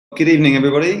Good evening,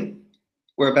 everybody.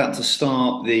 We're about to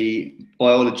start the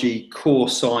Biology Core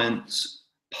Science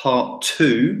Part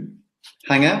 2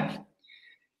 hangout.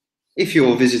 If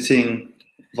you're visiting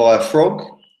via Frog,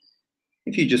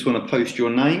 if you just want to post your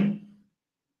name,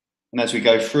 and as we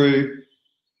go through,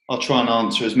 I'll try and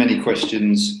answer as many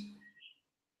questions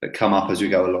that come up as we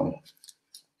go along.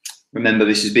 Remember,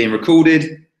 this is being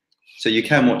recorded, so you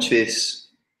can watch this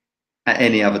at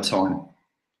any other time.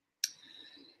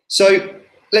 So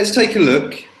let's take a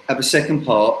look at the second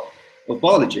part of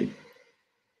biology.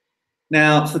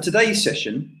 Now, for today's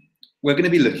session, we're going to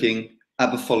be looking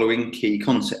at the following key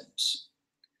concepts.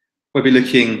 We'll be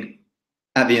looking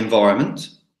at the environment,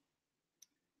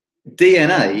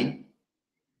 DNA,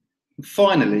 and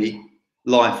finally,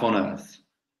 life on Earth.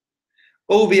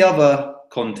 All the other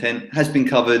content has been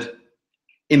covered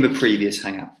in the previous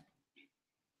hangout.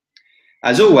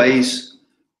 As always,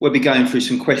 we'll be going through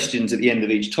some questions at the end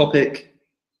of each topic.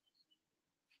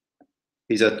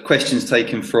 These are questions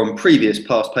taken from previous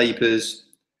past papers,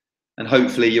 and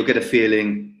hopefully you'll get a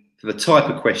feeling for the type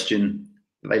of question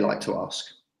that they like to ask.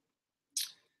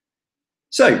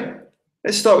 So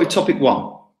let's start with topic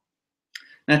 1.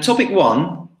 Now, topic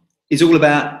 1 is all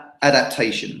about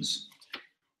adaptations.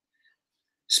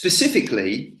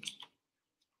 Specifically,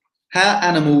 how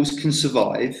animals can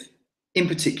survive in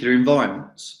particular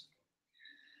environments.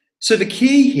 So the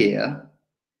key here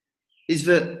is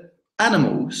that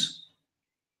animals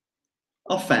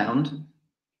are found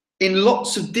in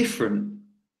lots of different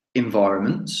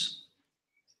environments,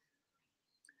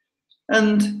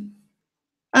 and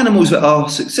animals that are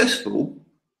successful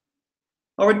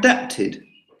are adapted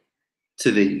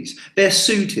to these. They're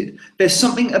suited. There's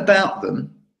something about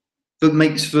them that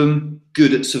makes them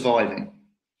good at surviving.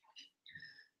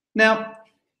 Now,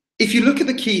 if you look at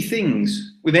the key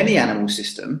things with any animal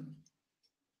system,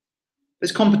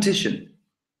 there's competition.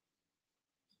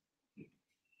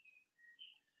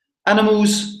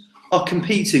 Animals are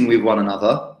competing with one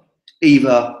another,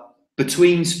 either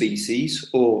between species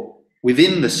or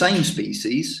within the same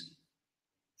species,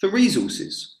 for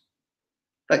resources.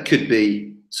 That could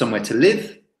be somewhere to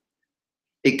live,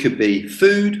 it could be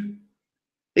food,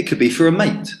 it could be for a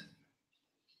mate.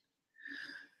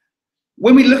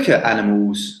 When we look at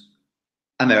animals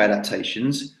and their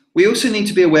adaptations, we also need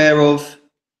to be aware of,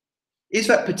 is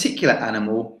that particular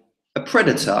animal a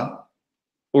predator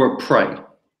or a prey?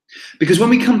 Because when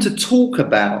we come to talk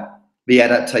about the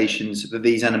adaptations that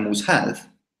these animals have,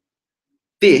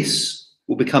 this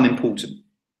will become important.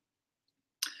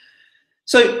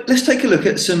 So let's take a look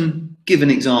at some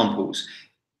given examples.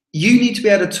 You need to be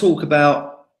able to talk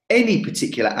about any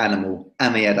particular animal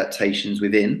and the adaptations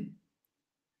within,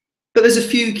 but there's a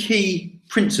few key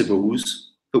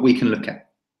principles that we can look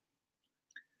at.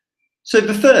 So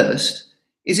the first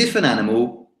is if an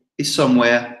animal is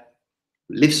somewhere,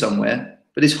 lives somewhere,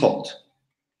 but is hot,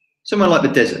 somewhere like the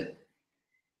desert.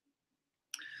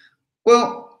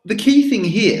 Well, the key thing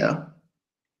here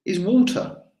is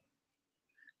water.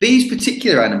 These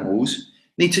particular animals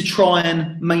need to try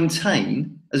and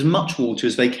maintain as much water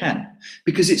as they can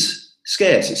because it's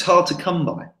scarce, it's hard to come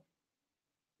by.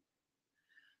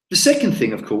 The second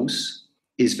thing, of course,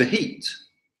 is the heat.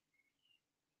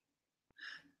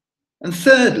 And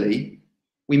thirdly,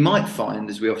 we might find,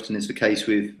 as we often is the case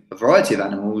with a variety of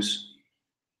animals,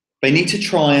 they need to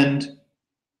try and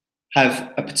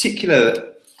have a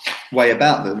particular way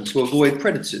about them to avoid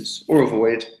predators or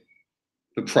avoid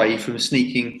the prey from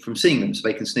seeing them so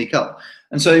they can sneak up.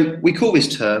 And so we call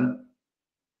this term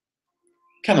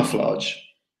camouflage.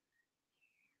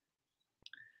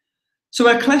 So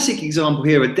our classic example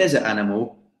here, a desert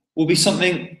animal, will be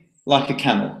something like a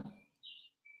camel.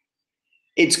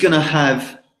 It's going to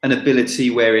have an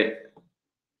ability where it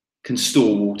can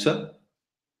store water.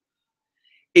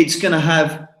 It's going to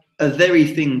have a very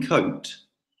thin coat,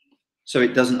 so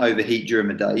it doesn't overheat during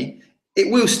the day. It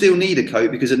will still need a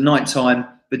coat because at night time,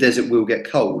 the desert will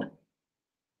get cold.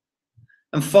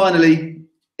 And finally,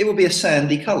 it will be a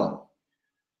sandy colour.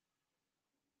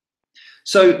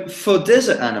 So for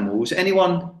desert animals,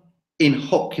 anyone in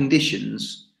hot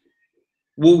conditions,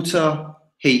 water,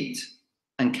 heat,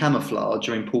 and camouflage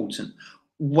are important.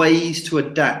 Ways to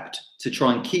adapt to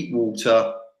try and keep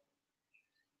water,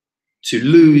 to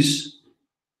lose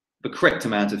the correct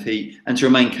amount of heat, and to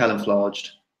remain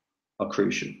camouflaged are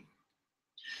crucial.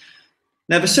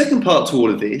 Now, the second part to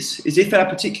all of this is if our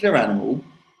particular animal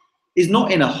is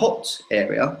not in a hot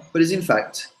area, but is in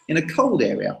fact in a cold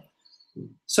area,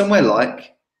 somewhere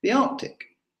like the Arctic.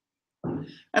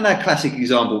 And our classic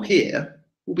example here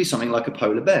will be something like a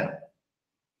polar bear.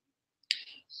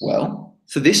 Well,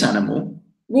 for this animal,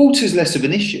 water is less of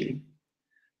an issue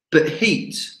But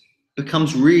heat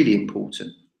becomes really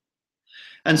important.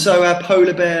 And so our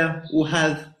polar bear will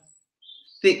have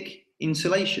thick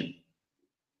insulation.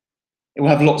 It will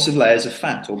have lots of layers of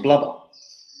fat or blubber.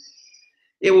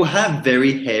 It will have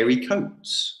very hairy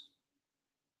coats.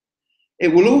 It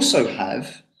will also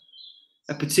have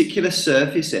a particular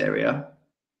surface area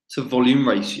to volume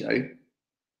ratio,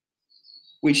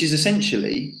 which is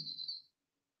essentially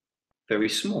very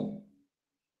small.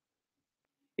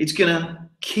 It's going to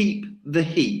keep the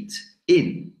heat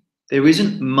in. There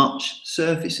isn't much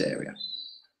surface area.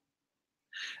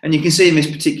 And you can see in this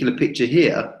particular picture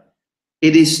here,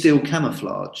 it is still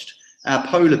camouflaged. Our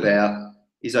polar bear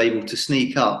is able to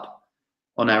sneak up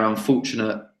on our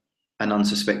unfortunate and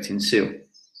unsuspecting seal.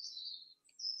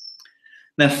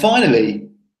 Now, finally,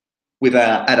 with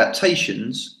our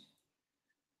adaptations,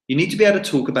 you need to be able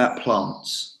to talk about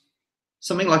plants.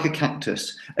 Something like a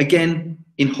cactus, again,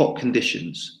 in hot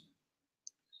conditions.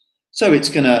 So it's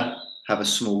going to have a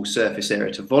small surface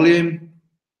area to volume.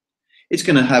 It's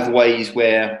going to have ways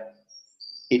where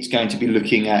it's going to be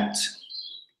looking at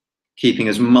keeping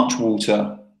as much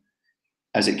water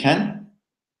as it can.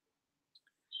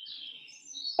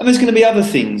 And there's going to be other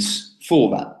things for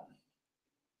that.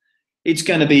 It's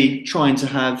going to be trying to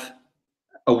have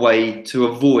a way to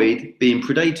avoid being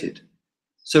predated.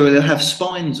 So it'll have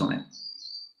spines on it.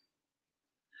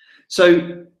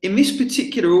 So in this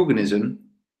particular organism,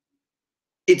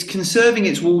 it's conserving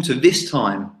its water this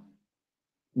time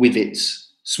with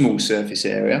its small surface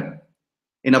area.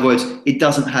 In other words, it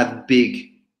doesn't have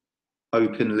big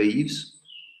open leaves.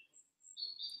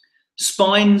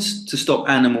 Spines to stop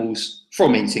animals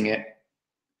from eating it.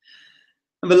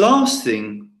 And the last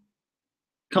thing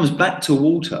comes back to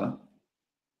water.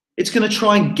 It's going to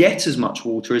try and get as much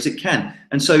water as it can.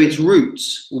 And so its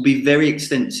roots will be very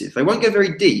extensive. They won't go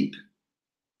very deep,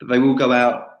 but they will go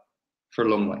out for a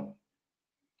long way.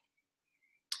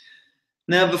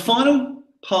 Now, the final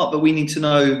part that we need to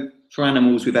know for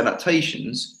animals with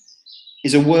adaptations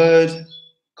is a word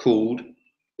called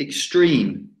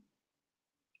extreme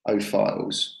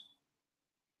ophiles.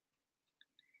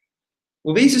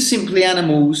 Well, these are simply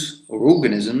animals or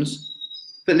organisms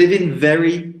that live in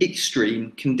very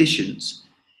extreme conditions.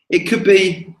 It could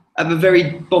be at the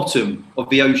very bottom of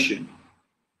the ocean,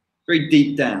 very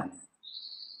deep down.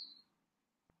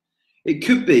 It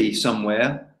could be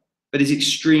somewhere that is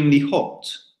extremely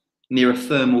hot, near a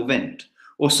thermal vent,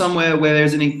 or somewhere where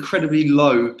there's an incredibly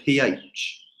low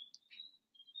pH.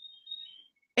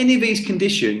 Any of these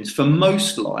conditions, for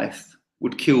most life,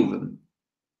 would kill them.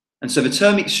 And so the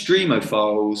term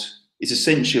extremophiles is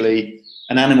essentially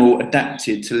an animal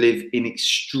adapted to live in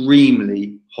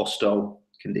extremely hostile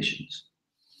conditions.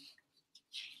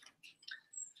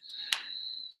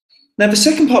 Now, the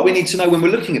second part we need to know when we're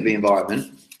looking at the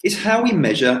environment is how we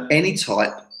measure any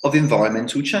type of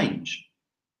environmental change.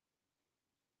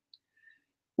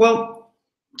 Well,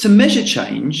 to measure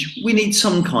change, we need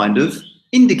some kind of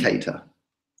indicator.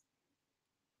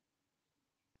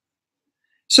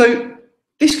 So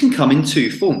this can come in two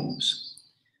forms.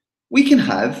 We can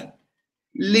have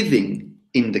living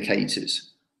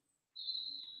indicators,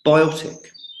 biotic.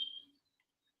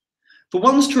 The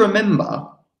ones to remember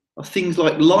are things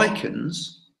like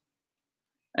lichens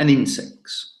and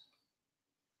insects.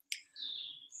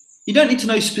 You don't need to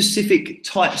know specific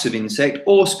types of insect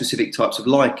or specific types of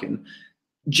lichen,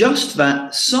 just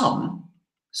that some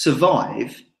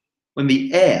survive when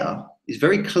the air is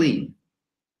very clean.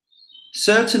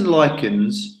 Certain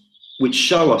lichens, which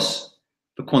show us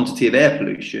the quantity of air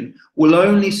pollution, will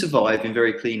only survive in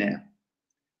very clean air.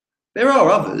 There are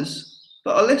others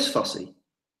that are less fussy,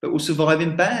 that will survive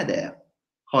in bad air,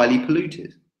 highly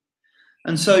polluted.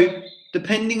 And so,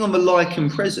 depending on the lichen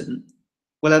present,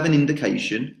 we'll have an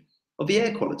indication of the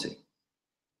air quality.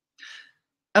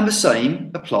 And the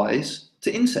same applies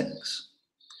to insects.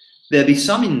 There'll be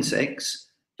some insects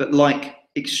that like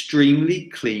extremely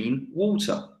clean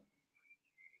water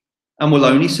and will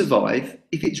only survive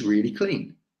if it's really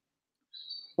clean,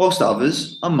 whilst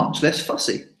others are much less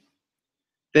fussy.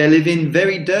 They live in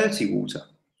very dirty water.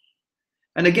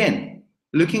 And again,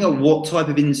 looking at what type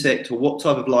of insect or what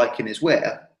type of lichen is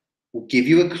where will give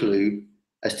you a clue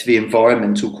as to the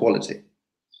environmental quality.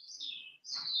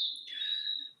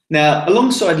 Now,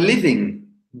 alongside living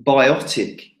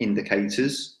biotic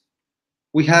indicators,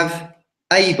 we have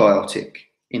abiotic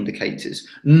indicators,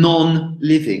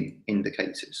 non-living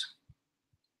indicators.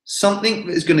 Something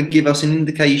that is going to give us an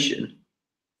indication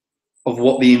of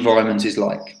what the environment is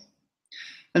like.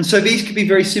 And so these could be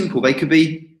very simple. They could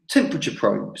be temperature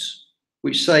probes,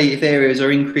 which say if areas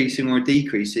are increasing or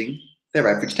decreasing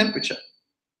their average temperature.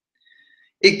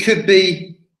 It could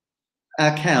be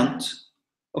our count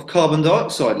of carbon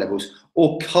dioxide levels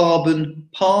or carbon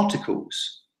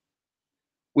particles,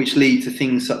 which lead to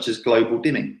things such as global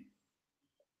dimming.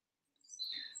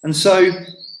 And so,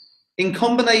 in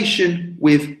combination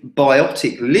with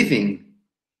biotic living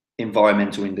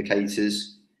environmental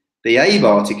indicators, the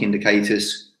abiotic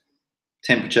indicators,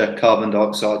 temperature, carbon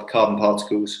dioxide, carbon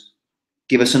particles,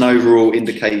 give us an overall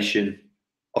indication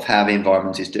of how the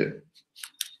environment is doing.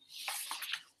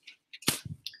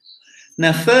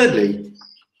 Now, thirdly,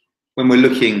 when we're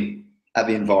looking at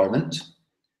the environment,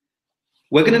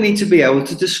 we're going to need to be able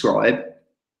to describe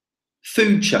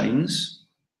food chains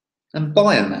and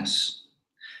biomass.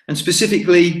 And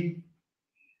specifically,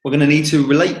 we're going to need to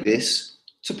relate this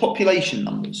to population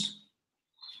numbers.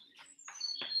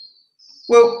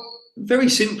 Well, very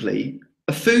simply,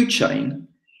 a food chain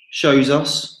shows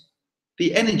us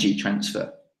the energy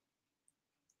transfer.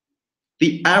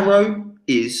 The arrow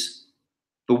is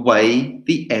the way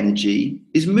the energy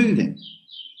is moving.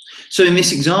 So in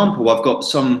this example, I've got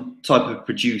some type of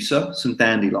producer, some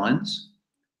dandelions,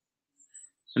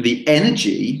 and the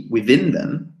energy within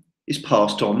them is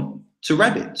passed on to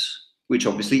rabbits, which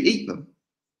obviously eat them.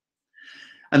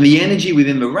 And the energy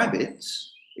within the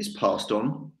rabbits is passed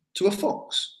on to a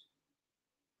fox.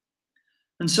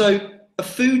 And so a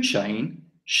food chain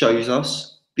shows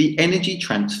us the energy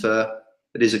transfer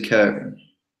that is occurring.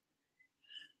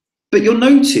 But you'll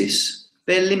notice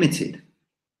they're limited.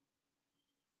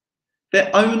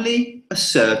 They're only a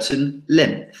certain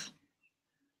length.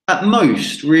 At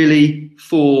most, really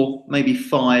 4, maybe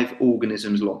 5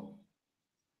 organisms long.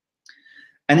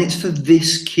 And it's for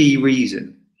this key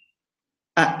reason.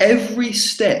 At every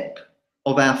step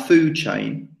of our food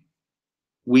chain,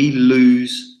 we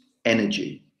lose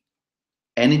energy.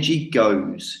 Energy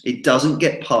goes. It doesn't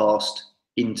get passed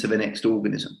into the next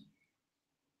organism.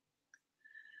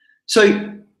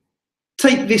 So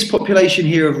take this population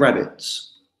here of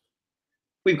rabbits.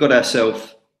 We've got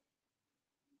ourselves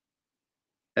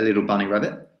a little bunny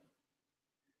rabbit,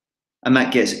 and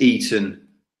that gets eaten.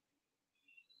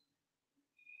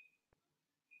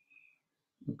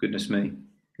 Oh, goodness me, you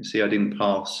can see I didn't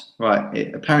pass. Right,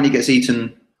 it apparently gets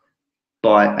eaten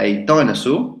by a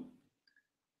dinosaur.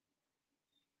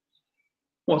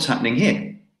 What's happening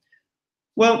here?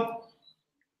 Well,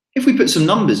 if we put some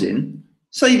numbers in,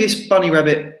 say this bunny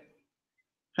rabbit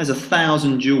has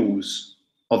 1,000 joules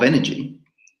of energy,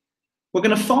 we're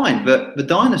going to find that the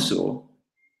dinosaur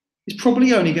is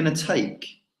probably only going to take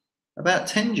about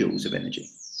 10 joules of energy.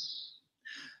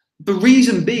 The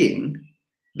reason being,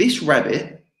 this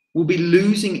rabbit will be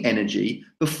losing energy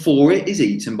before it is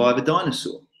eaten by the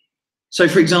dinosaur. So,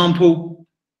 for example,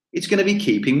 it's going to be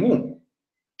keeping warm.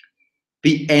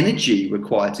 The energy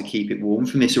required to keep it warm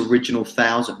from this original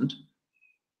 1,000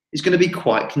 is going to be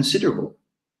quite considerable.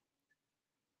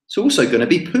 It's also going to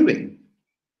be pooing.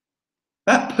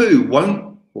 That poo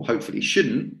won't, or hopefully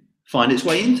shouldn't, find its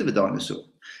way into the dinosaur.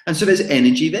 And so there's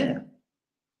energy there.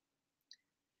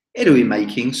 It'll be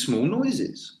making small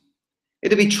noises.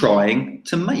 It'll be trying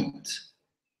to mate.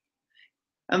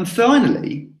 And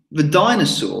finally, the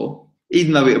dinosaur,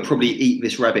 even though it'll probably eat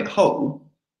this rabbit whole,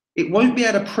 it won't be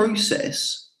able to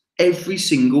process every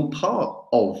single part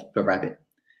of the rabbit.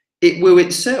 It will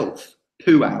itself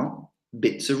poo out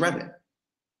bits of rabbit.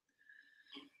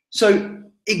 So,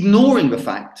 ignoring the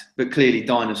fact that clearly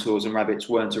dinosaurs and rabbits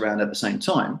weren't around at the same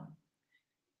time,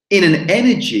 in an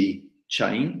energy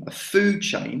chain, a food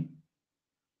chain,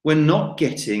 we're not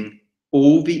getting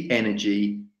all the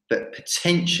energy that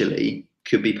potentially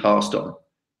could be passed on.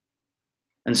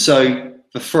 And so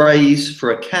the phrase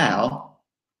for a cow,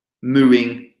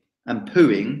 mooing and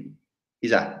pooing,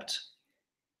 is apt.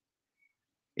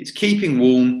 It's keeping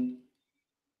warm,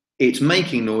 it's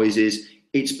making noises,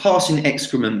 it's passing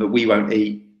excrement that we won't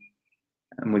eat.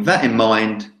 And with that in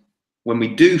mind, when we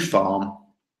do farm,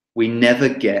 we never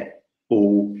get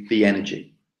all the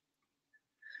energy.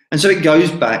 And so it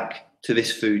goes back to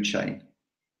this food chain.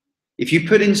 If you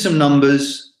put in some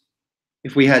numbers,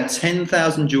 if we had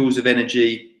 10,000 joules of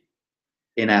energy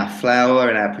in our flour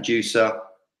and our producer,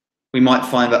 we might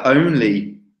find that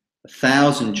only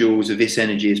 1,000 joules of this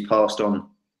energy is passed on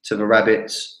to the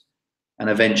rabbits, and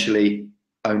eventually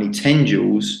only 10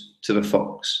 joules to the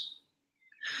fox.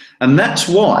 And that's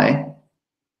why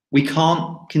we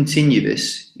can't continue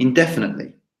this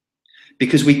indefinitely,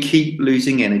 because we keep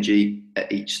losing energy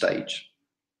at each stage.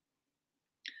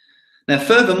 Now,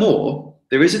 furthermore,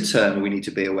 there is a term we need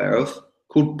to be aware of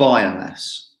called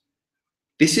biomass.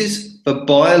 This is the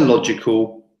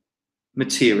biological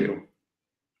material.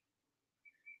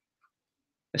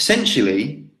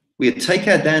 Essentially, we take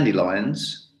our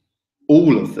dandelions,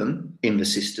 all of them in the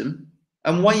system,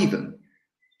 and weigh them.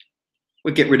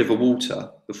 We'd get rid of the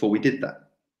water before we did that.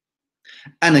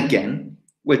 And again,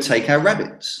 we'd take our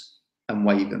rabbits and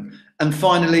weigh them. And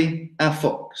finally, our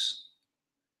fox.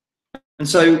 And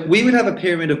so we would have a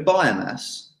pyramid of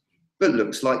biomass that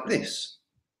looks like this.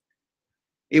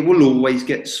 It will always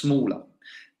get smaller.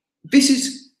 This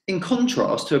is in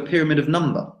contrast to a pyramid of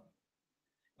number.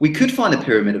 We could find a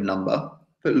pyramid of number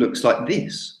that looks like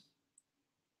this.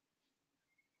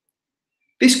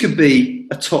 This could be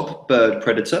a top bird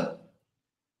predator.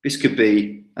 This could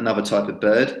be another type of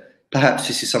bird. Perhaps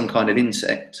this is some kind of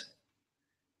insect.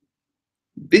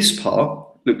 This part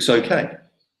looks okay.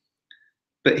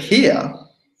 But here,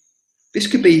 this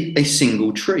could be a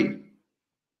single tree.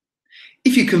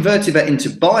 If you converted that into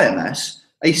biomass,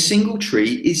 a single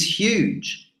tree is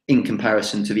huge in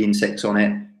comparison to the insects on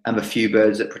it and the few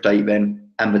birds that predate them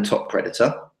and the top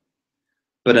predator.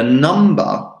 But a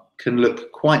number can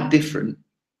look quite different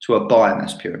to a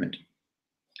biomass pyramid.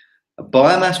 A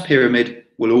biomass pyramid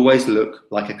will always look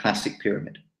like a classic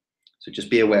pyramid. So just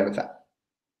be aware of that.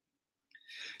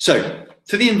 So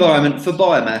for the environment, for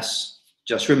biomass,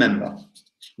 just remember,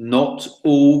 not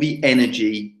all the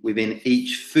energy within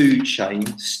each food chain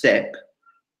step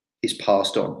is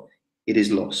passed on. It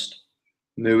is lost,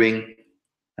 mooing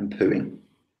and pooing.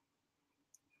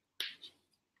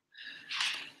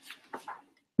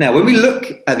 Now, when we look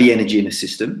at the energy in a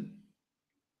system,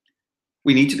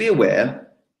 we need to be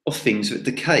aware of things that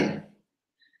decay.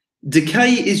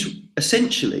 Decay is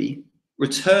essentially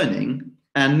returning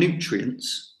our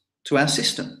nutrients to our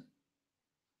system.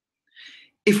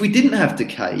 If we didn't have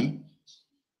decay,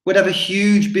 we'd have a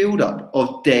huge buildup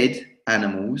of dead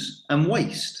animals and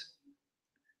waste.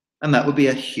 And that would be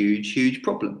a huge, huge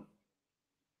problem.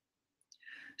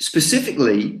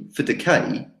 Specifically for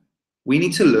decay, we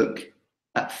need to look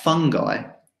at fungi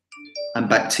and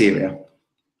bacteria.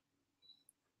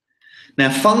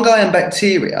 Now, fungi and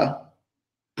bacteria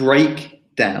break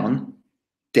down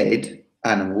dead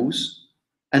animals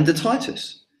and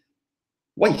detritus,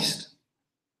 waste.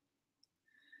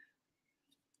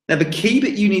 Now, the key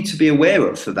that you need to be aware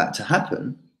of for that to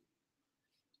happen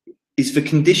is the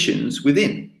conditions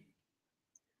within.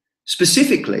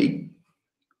 Specifically,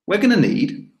 we're going to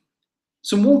need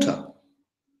some water.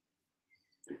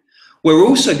 We're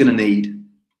also going to need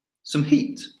some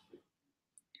heat.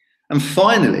 And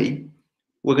finally,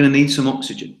 we're going to need some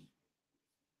oxygen.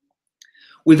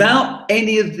 Without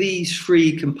any of these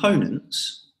three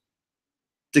components,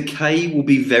 decay will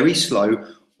be very slow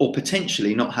or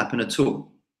potentially not happen at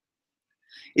all.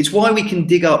 It's why we can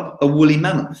dig up a woolly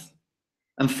mammoth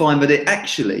and find that it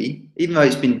actually, even though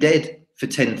it's been dead for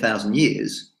 10,000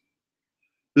 years,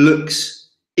 looks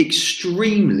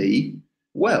extremely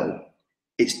well.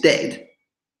 It's dead,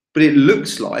 but it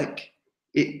looks like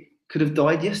it could have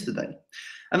died yesterday.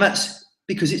 And that's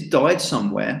because it's died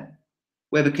somewhere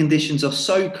where the conditions are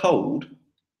so cold,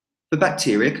 the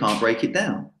bacteria can't break it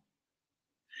down.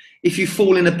 If you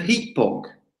fall in a peat bog,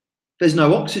 there's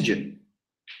no oxygen,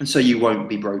 and so you won't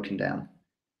be broken down.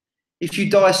 If you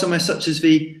die somewhere such as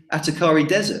the Atacari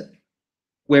Desert,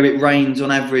 where it rains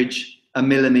on average 1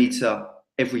 millimeter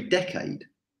every decade,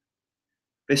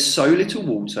 there's so little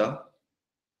water,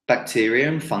 bacteria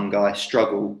and fungi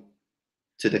struggle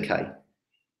to decay.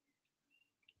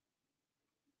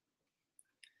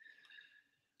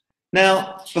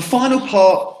 Now, the final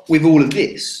part with all of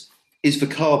this is the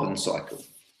carbon cycle.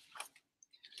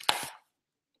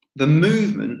 The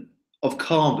movement of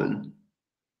carbon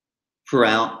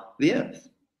throughout the Earth.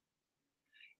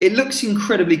 It looks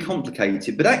incredibly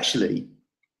complicated, but actually,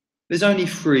 there's only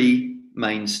 3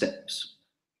 main steps.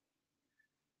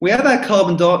 We have our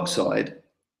carbon dioxide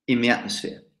in the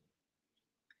atmosphere.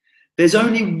 There's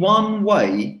only one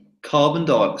way carbon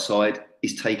dioxide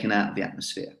is taken out of the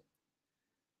atmosphere.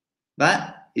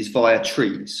 That is via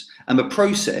trees and the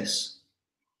process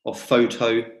of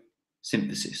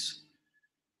photosynthesis.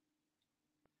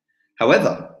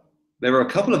 However, there are a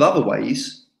couple of other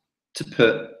ways to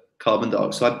put carbon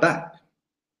dioxide back.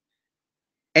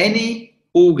 Any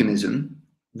organism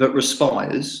that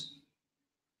respires,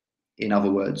 in other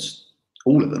words,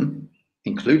 all of them,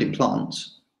 including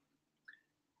plants,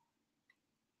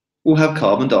 will have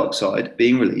carbon dioxide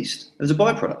being released as a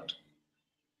byproduct.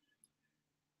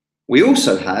 We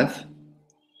also have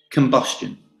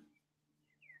combustion.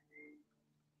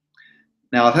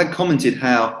 Now, I've had commented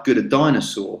how good a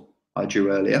dinosaur I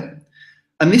drew earlier,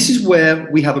 and this is where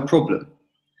we have a problem.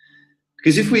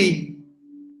 Because if we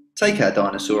take our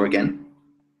dinosaur again,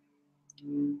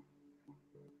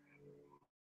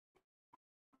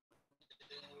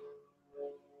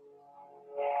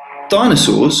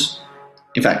 dinosaurs,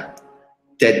 in fact,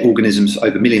 dead organisms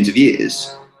over millions of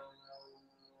years,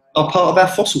 are part of our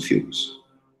fossil fuels.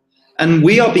 And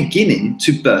we are beginning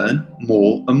to burn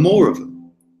more and more of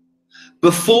them.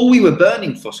 Before we were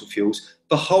burning fossil fuels,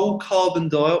 the whole carbon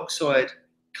dioxide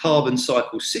carbon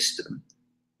cycle system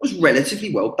was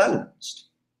relatively well balanced.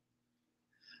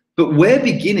 But we're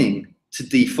beginning to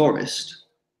deforest,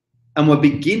 and we're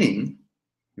beginning,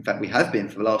 in fact we have been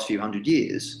for the last few hundred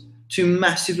years, to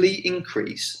massively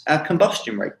increase our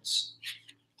combustion rates.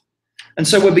 And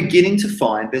so we're beginning to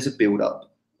find there's a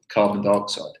build-up of carbon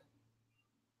dioxide.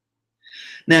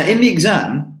 Now, in the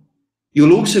exam,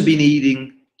 you'll also be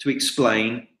needing to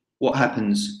explain what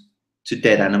happens to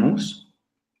dead animals.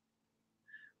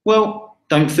 Well,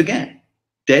 don't forget,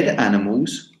 dead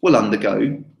animals will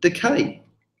undergo decay.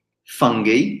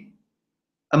 Fungi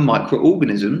and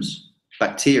microorganisms,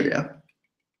 bacteria,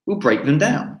 will break them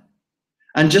down.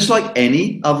 And just like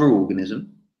any other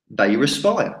organism, they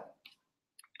respire.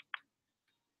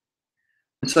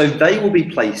 And so they will be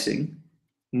placing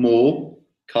more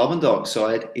carbon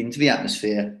dioxide into the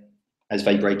atmosphere as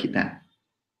they break it down.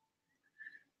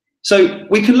 So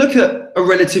we can look at a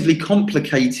relatively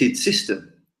complicated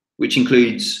system, which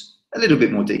includes a little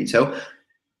bit more detail,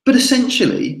 but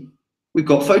essentially we've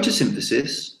got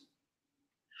photosynthesis,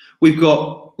 we've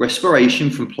got respiration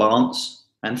from plants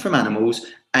and from animals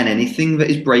and anything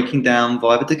that is breaking down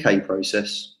via the decay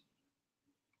process.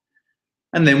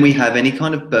 And then we have any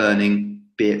kind of burning,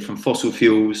 be it from fossil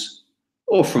fuels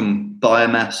or from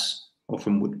biomass or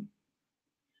from wood.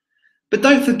 But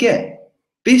don't forget,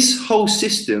 this whole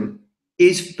system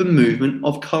is the movement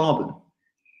of carbon.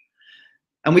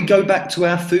 And we go back to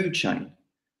our food chain.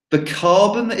 The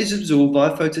carbon that is absorbed by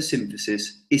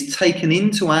photosynthesis is taken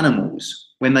into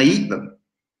animals when they eat them.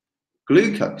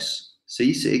 Glucose,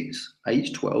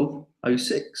 C6H12O6,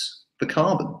 the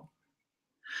carbon.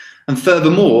 And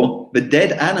furthermore, the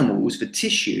dead animals, the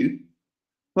tissue,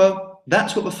 well,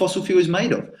 that's what the fossil fuel is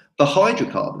made of. The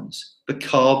hydrocarbons, the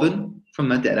carbon from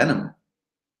the dead animal.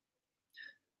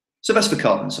 So that's the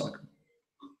carbon cycle.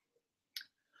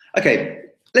 Okay,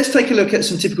 let's take a look at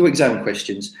some typical exam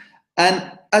questions.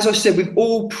 And as I said, with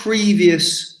all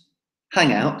previous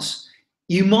Hangouts,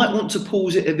 you might want to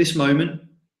pause it at this moment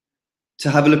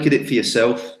to have a look at it for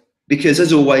yourself, because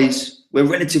as always, we're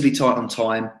relatively tight on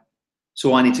time,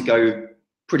 so I need to go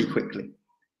pretty quickly.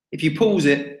 If you pause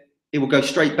it, it will go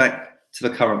straight back to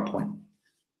the current point.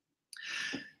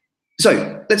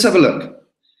 So let's have a look.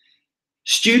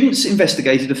 Students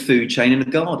investigated a food chain in a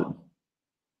garden.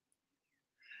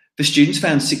 The students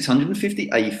found 650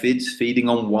 aphids feeding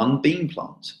on one bean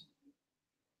plant.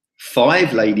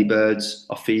 5 ladybirds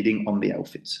are feeding on the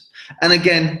aphids. And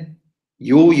again,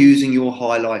 you're using your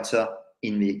highlighter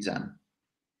in the exam.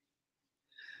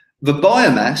 The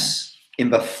biomass in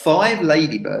the 5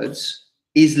 ladybirds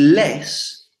is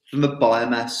less than the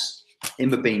biomass in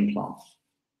the bean plant.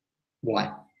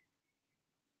 Why?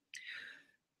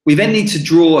 We then need to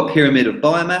draw a pyramid of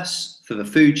biomass for the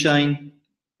food chain.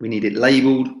 We need it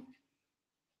labelled.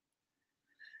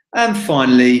 And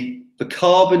finally, the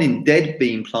carbon in dead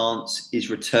bean plants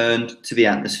is returned to the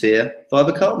atmosphere via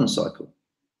the carbon cycle.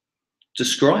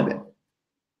 Describe it.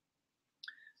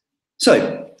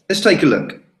 So let's take a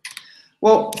look.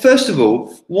 Well, first of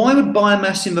all, why would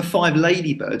biomass in the 5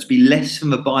 ladybirds be less than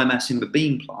the biomass in the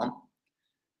bean plant?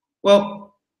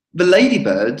 Well, the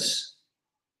ladybirds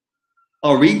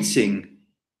are eating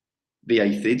the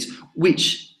aphids,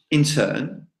 which in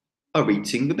turn are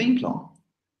eating the bean plant.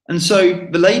 And so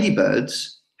the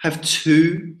ladybirds have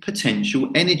 2 potential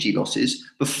energy losses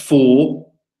before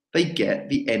they get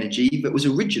the energy that was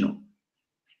original.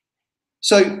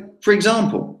 So, for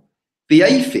example, the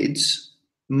aphids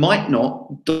might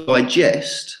not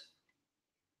digest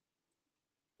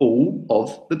all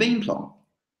of the bean plant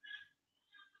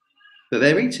that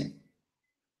they're eating.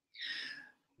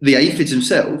 The aphids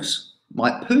themselves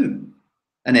might poo,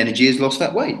 and energy is lost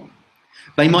that way.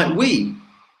 They might wee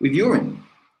with urine.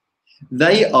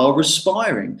 They are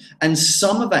respiring, and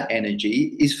some of that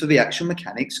energy is for the actual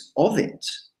mechanics of it.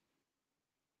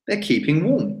 They're keeping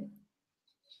warm.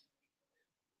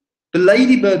 The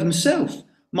ladybird themselves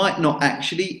might not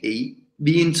actually eat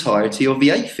the entirety of the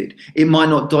aphid. It might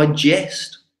not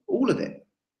digest all of it.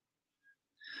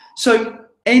 So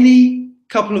any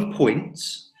couple of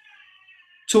points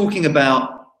talking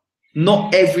about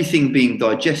not everything being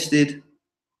digested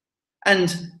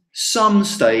and some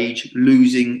stage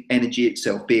losing energy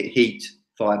itself, be it heat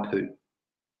via poo.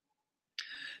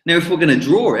 Now, if we're going to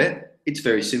draw it, it's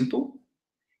very simple.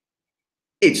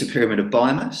 It's a pyramid of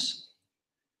biomass.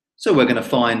 So we're going to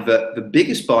find that the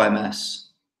biggest biomass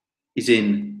is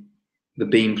in the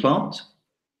bean plant.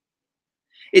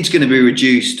 It's going to be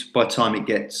reduced by the time it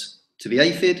gets to the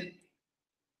aphid.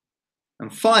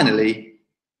 And finally,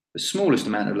 the smallest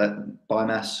amount of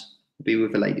biomass will be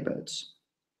with the ladybirds.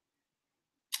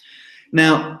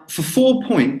 Now, for 4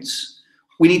 points,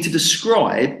 we need to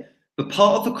describe the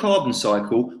part of the carbon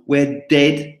cycle where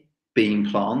dead bean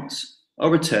plants are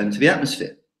returned to the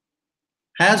atmosphere.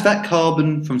 How's that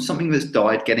carbon from something that's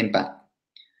died getting back?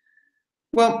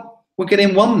 Well, we're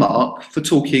getting 1 mark for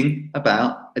talking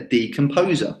about a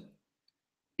decomposer.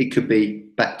 It could be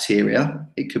bacteria,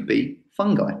 it could be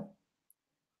fungi.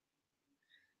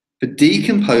 The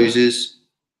decomposers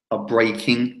are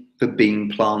breaking the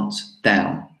bean plants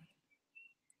down.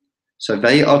 So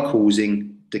they are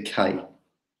causing decay.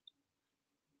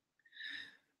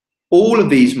 All of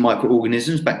these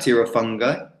microorganisms, bacteria,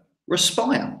 fungi,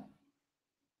 respire.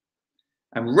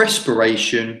 And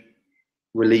respiration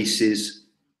releases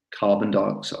carbon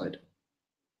dioxide.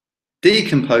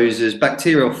 Decomposers,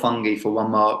 bacterial fungi for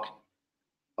 1 mark,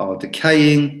 are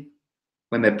decaying.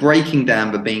 When they're breaking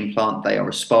down the bean plant, they are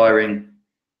respiring,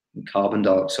 and carbon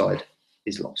dioxide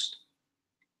is lost.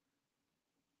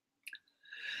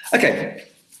 Okay,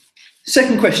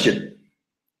 second question.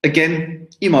 Again,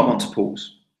 you might want to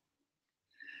pause.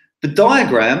 The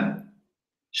diagram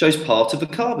shows part of the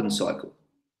carbon cycle.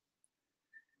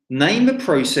 Name the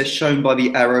process shown by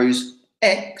the arrows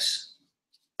X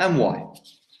and Y.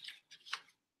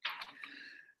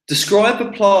 Describe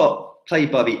the part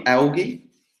played by the algae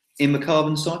in the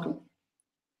carbon cycle.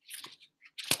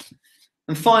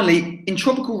 And finally, in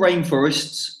tropical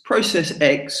rainforests, process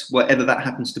X, whatever that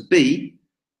happens to be,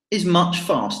 is much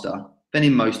faster than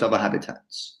in most other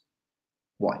habitats.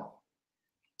 Why?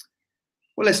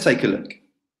 Well, let's take a look.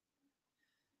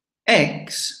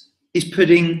 X is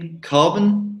putting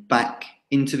carbon back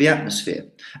into the atmosphere,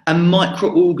 and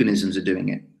microorganisms are doing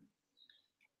it.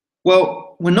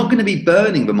 Well, we're not going to be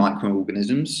burning the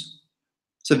microorganisms,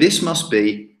 so this must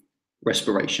be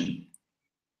respiration.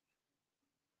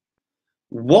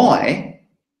 Y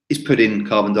is putting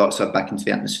carbon dioxide back into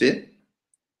the atmosphere,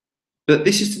 but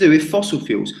this is to do with fossil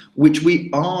fuels, which we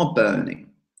are burning.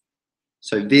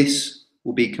 So this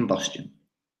will be combustion.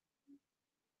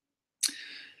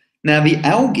 Now the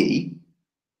algae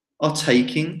are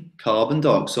taking carbon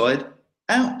dioxide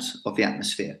out of the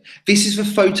atmosphere. This is the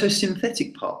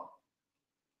photosynthetic part.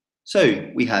 So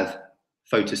we have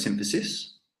photosynthesis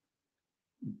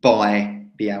by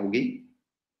the algae.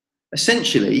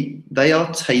 Essentially, they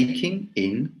are taking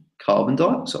in carbon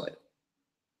dioxide.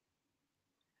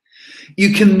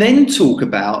 You can then talk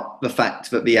about the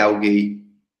fact that the algae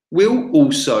will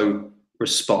also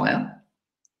respire.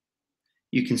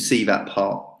 You can see that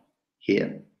part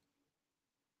here.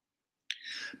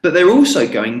 But they're also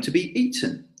going to be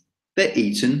eaten. They're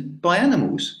eaten by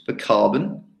animals. The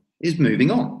carbon is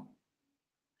moving on.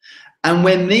 And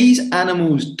when these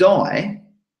animals die,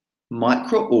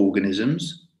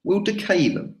 microorganisms will decay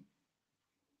them.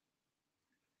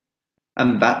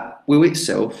 And that will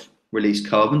itself release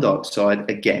carbon dioxide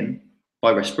again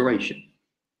by respiration.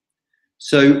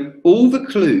 So all the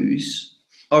clues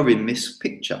are in this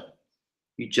picture.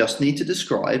 You just need to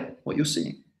describe what you're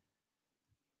seeing.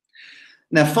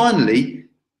 Now, finally,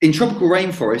 in tropical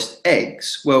rainforest,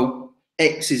 X, well,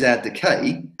 X is our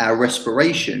decay, our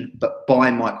respiration, but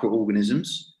by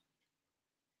microorganisms.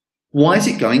 Why is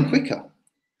it going quicker?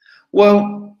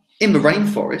 Well, in the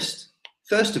rainforest,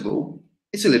 first of all,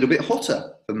 it's a little bit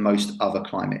hotter than most other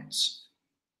climates.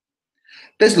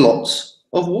 There's lots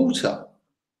of water.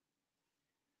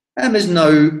 And there's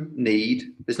no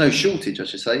shortage, I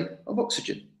should say, of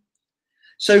oxygen.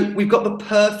 So we've got the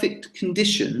perfect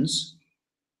conditions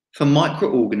for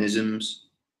microorganisms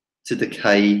to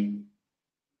decay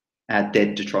our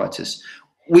dead detritus.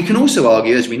 We can also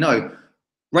argue, as we know,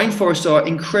 rainforests are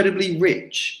incredibly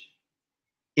rich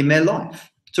in their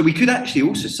life. So we could actually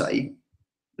also say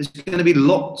there's going to be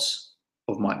lots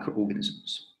of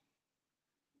microorganisms.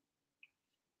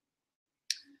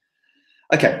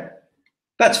 Okay,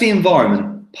 that's the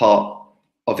environment part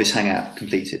of this hangout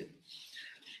completed.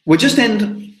 We'll just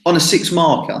end on a 6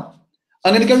 marker.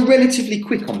 I'm going to go relatively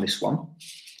quick on this one.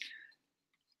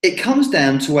 It comes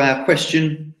down to our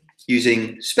question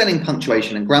using spelling,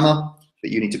 punctuation and grammar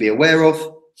that you need to be aware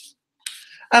of.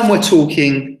 And we're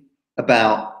talking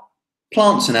about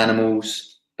plants and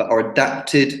animals that are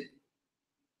adapted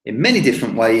in many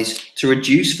different ways to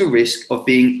reduce the risk of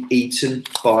being eaten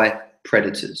by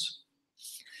predators.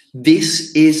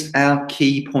 This is our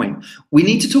key point. We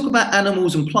need to talk about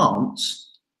animals and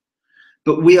plants,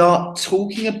 but we are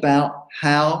talking about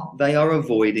how they are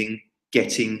avoiding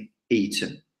getting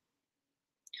eaten.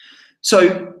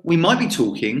 So we might be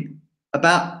talking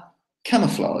about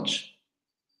Camouflage.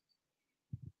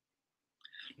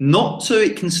 Not so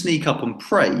it can sneak up and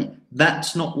prey,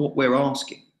 that's not what we're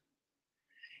asking.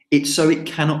 It's so it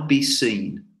cannot be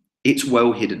seen, it's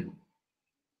well hidden.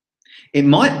 It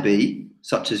might be,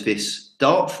 such as this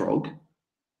dart frog,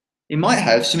 it might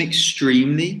have some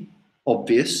extremely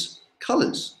obvious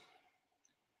colours.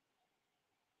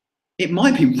 It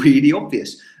might be really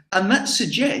obvious, and that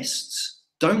suggests,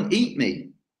 don't eat me.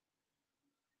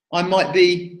 I might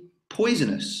be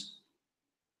poisonous.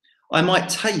 I might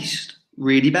taste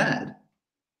really bad.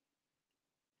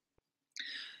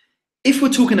 If we're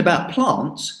talking about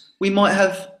plants, we might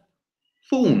have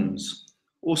thorns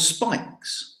or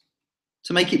spikes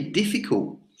to make it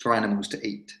difficult for animals to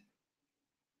eat.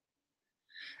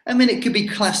 And then it could be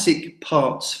classic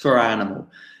parts for our animal.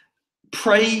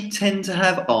 Prey tend to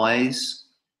have eyes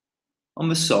on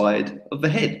the side of the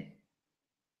head.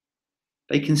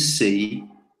 They can see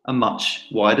a much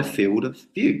wider field of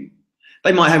view.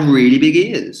 They might have really big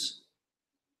ears,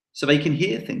 so they can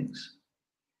hear things.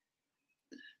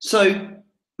 So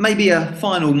maybe a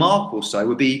final mark or so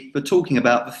would be for talking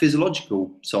about the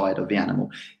physiological side of the animal.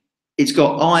 It's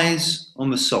got eyes on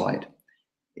the side.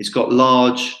 It's got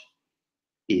large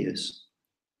ears.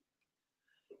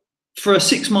 For a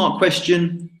 6-mark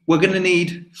question, we're going to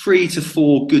need 3 to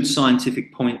 4 good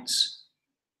scientific points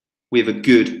with a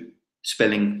good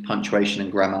spelling, punctuation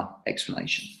and grammar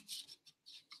explanation.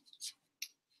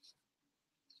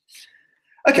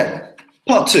 Okay,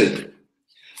 part 2.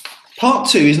 Part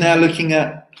 2 is now looking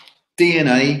at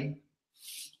DNA,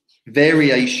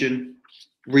 variation,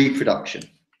 reproduction.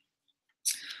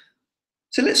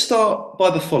 So let's start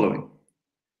by the following.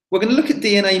 We're going to look at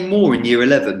DNA more in year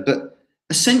 11, but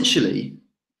essentially,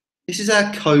 this is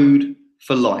our code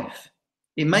for life.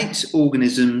 It makes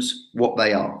organisms what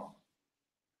they are.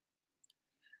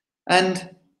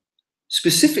 And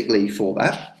specifically for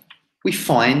that, we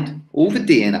find all the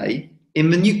DNA in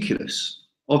the nucleus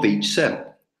of each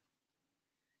cell.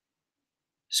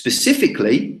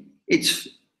 Specifically, it's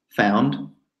found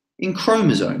in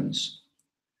chromosomes.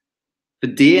 The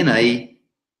DNA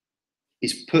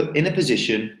is put in a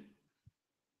position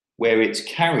where it's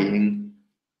carrying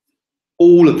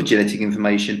all of the genetic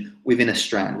information within a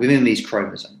strand, within these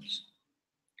chromosomes.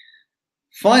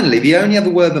 Finally, the only other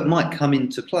word that might come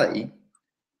into play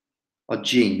are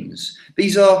genes.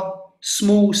 These are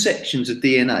small sections of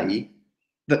DNA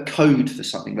that code for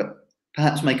something, that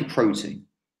perhaps make a protein.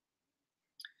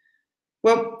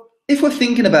 Well, if we're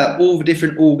thinking about all the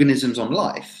different organisms on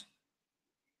life,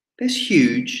 there's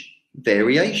huge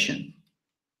variation.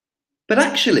 But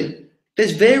actually,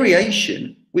 there's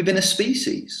variation within a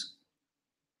species.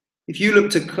 If you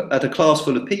looked at a class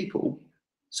full of people,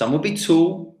 some would be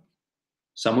tall,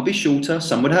 some would be shorter,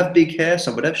 some would have big hair,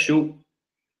 some would have short.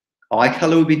 Eye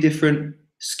colour would be different,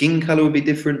 skin colour would be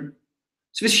different.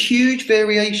 So there's huge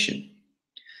variation.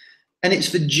 And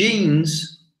it's the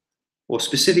genes, or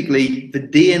specifically the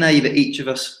DNA that each of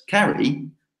us carry,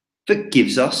 that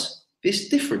gives us this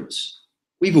difference.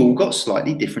 We've all got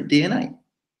slightly different DNA.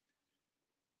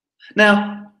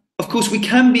 Now, of course, we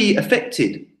can be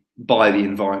affected by the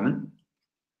environment.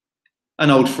 An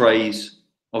old phrase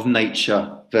of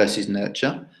nature versus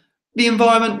nurture. The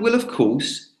environment will, of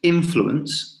course,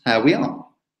 influence how we are.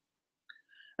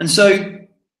 And so,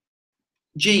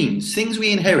 genes, things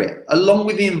we inherit, along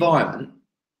with the environment,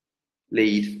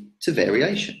 lead to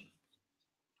variation.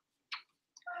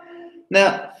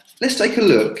 Now, let's take a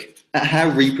look at how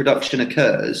reproduction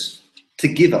occurs to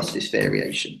give us this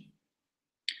variation.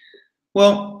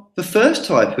 Well, the first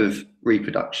type of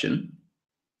reproduction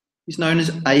is known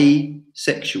as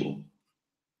asexual.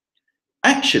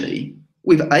 Actually,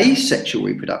 with asexual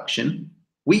reproduction,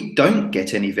 we don't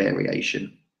get any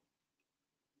variation.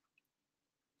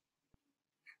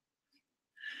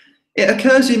 It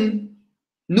occurs in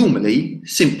normally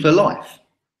simpler life,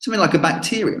 something like a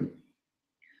bacterium.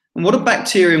 And what a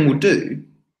bacterium will do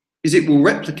is it will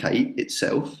replicate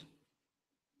itself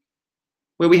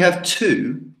where we have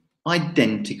 2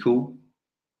 identical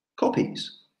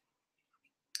copies.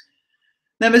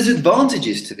 Now, there's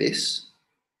advantages to this.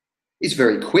 It's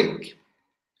very quick.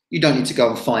 You don't need to go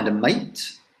and find a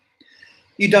mate.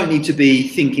 You don't need to be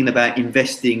thinking about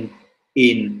investing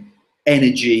in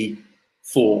energy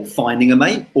for finding a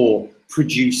mate or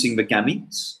producing the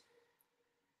gametes.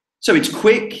 So it's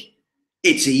quick,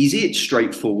 it's easy, it's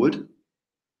straightforward.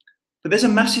 But there's a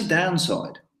massive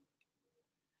downside.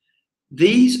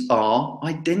 These are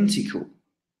identical.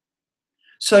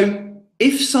 So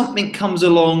if something comes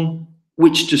along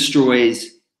which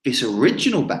destroys this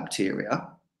original bacteria,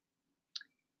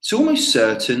 it's almost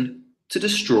certain to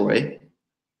destroy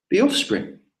the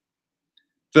offspring.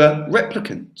 the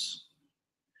replicants,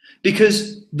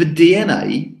 because the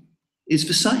DNA is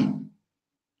the same.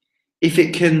 If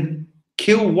it can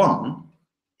kill one,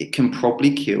 it can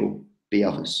probably kill the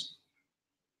others.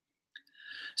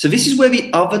 So this is where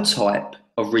the other type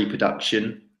of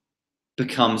reproduction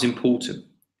becomes important.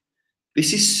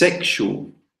 This is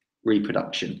sexual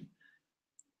reproduction,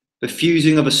 the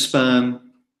fusing of a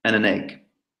sperm and an egg.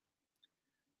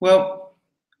 Well,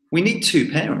 we need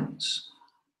two parents,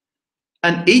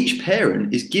 and each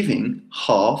parent is giving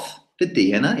half the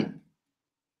DNA.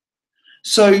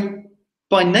 So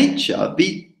by nature,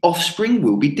 the offspring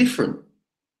will be different.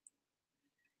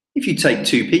 If you take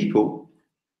two people,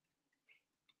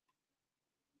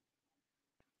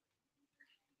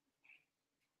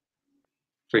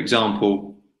 for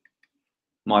example,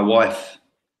 my wife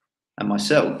and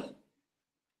myself,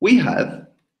 we have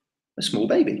a small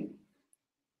baby.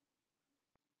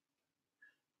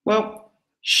 Well,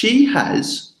 she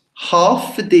has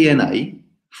half the DNA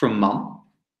from mum,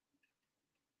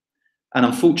 and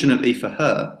unfortunately for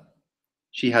her,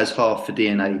 she has half the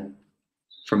DNA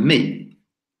from me.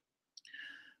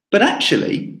 But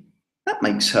actually, that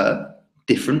makes her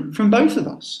different from both of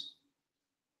us.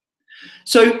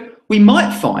 So we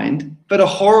might find that a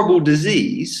horrible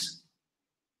disease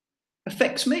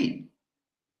affects me,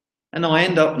 and I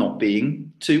end up not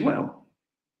being too well.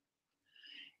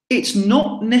 It's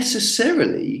not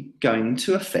necessarily going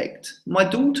to affect my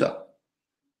daughter.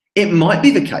 It might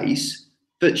be the case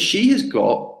that she has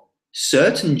got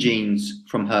certain genes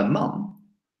from her mum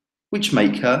which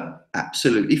make her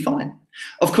absolutely fine.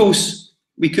 Of course,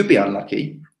 we could be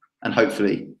unlucky, and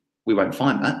hopefully we won't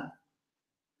find that.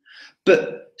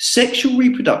 But sexual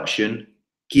reproduction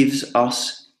gives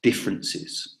us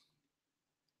differences.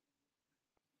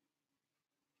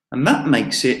 And that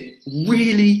makes it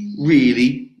really,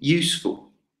 really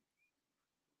useful.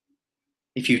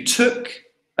 If you took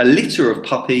a litter of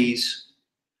puppies,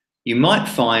 you might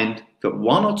find that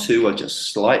one or two are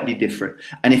just slightly different.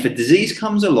 And if a disease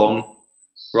comes along,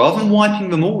 rather than wiping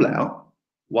them all out,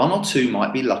 one or two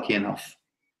might be lucky enough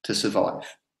to survive.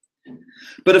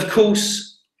 But of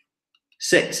course,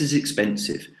 sex is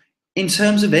expensive. In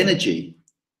terms of energy,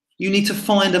 you need to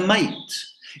find a mate.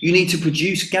 You need to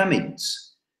produce gametes.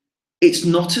 It's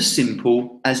not as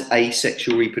simple as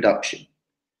asexual reproduction.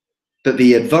 But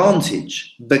the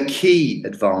advantage, the key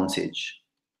advantage,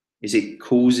 is it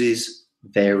causes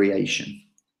variation.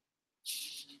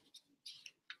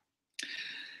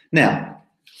 Now,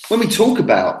 when we talk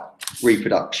about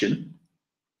reproduction,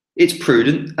 it's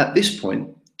prudent at this point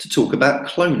to talk about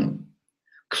cloning.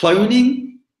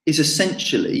 Cloning is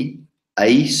essentially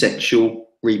asexual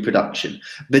reproduction.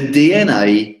 The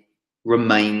DNA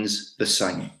remains the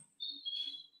same.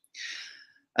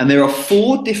 And there are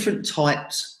 4 different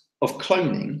types of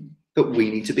cloning that we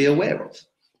need to be aware of.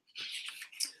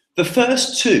 The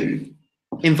first 2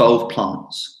 involve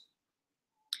plants.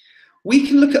 We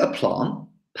can look at a plant,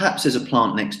 perhaps there's a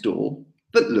plant next door,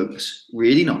 that looks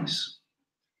really nice.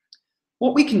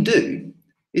 What we can do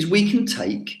is we can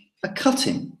take a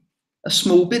cutting, a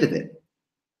small bit of it.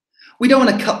 We don't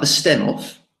want to cut the stem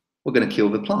off, we're going to kill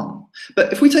the plant.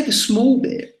 But if we take a small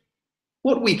bit,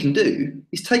 what we can do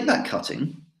is take that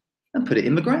cutting and put it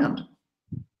in the ground.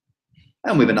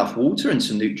 And with enough water and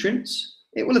some nutrients,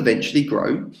 it will eventually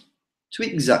grow to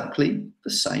exactly the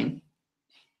same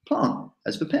plant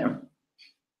as the parent.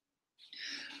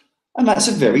 And that's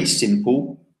a very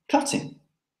simple cutting.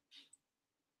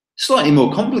 Slightly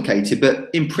more complicated, but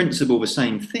in principle the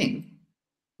same thing.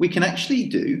 We can actually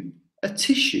do a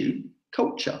tissue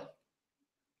culture.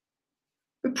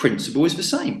 The principle is the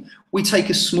same. We take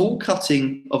a small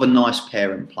cutting of a nice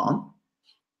parent plant,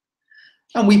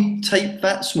 and we take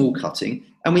that small cutting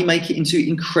and we make it into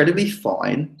incredibly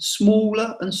fine,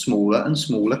 smaller and smaller and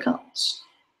smaller cuts.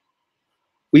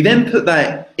 We then put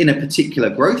that in a particular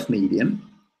growth medium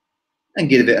and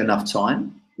give it enough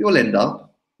time, you'll end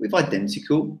up with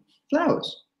identical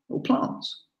flowers or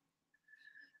plants.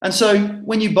 And so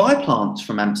when you buy plants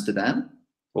from Amsterdam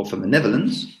or from the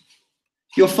Netherlands,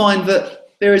 you'll find that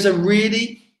there is a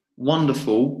really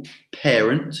wonderful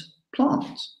parent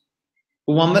plant,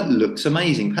 one that looks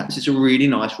amazing. Perhaps it's a really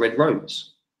nice red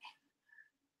rose.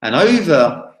 And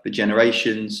over the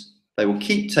generations, they will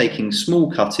keep taking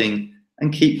small cutting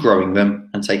and keep growing them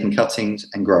and taking cuttings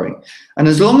and growing. And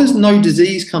as long as no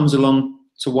disease comes along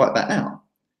to wipe that out,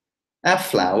 our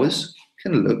flowers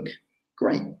can look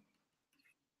great.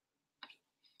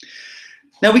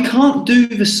 Now, we can't do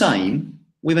the same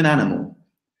with an animal.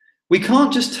 We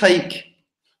can't just take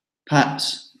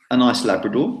perhaps a nice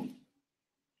Labrador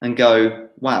and go,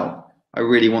 wow, I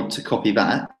really want to copy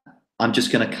that. I'm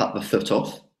just going to cut the foot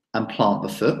off and plant the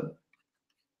foot.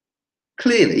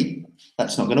 Clearly,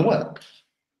 that's not going to work.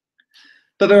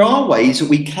 But there are ways that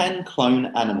we can clone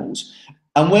animals,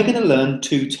 and we're going to learn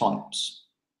two types.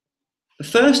 The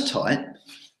first type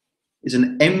is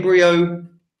an embryo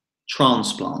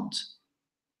transplant.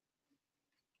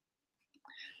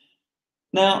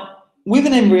 Now, with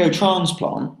an embryo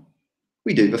transplant,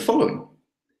 we do the following.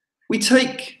 We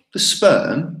take the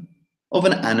sperm of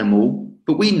an animal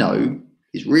that we know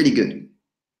is really good.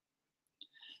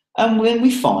 And when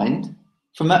we find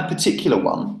from that particular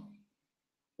one,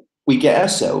 we get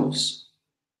ourselves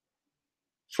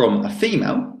from a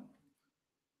female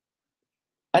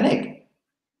an egg.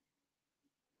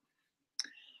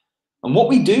 And what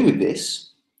we do with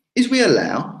this is we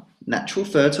allow natural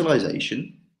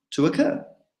fertilization to occur.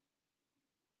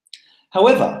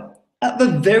 However, at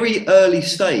the very early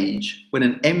stage, when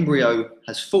an embryo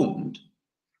has formed,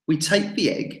 we take the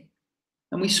egg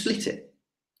and we split it.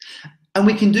 And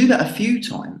we can do that a few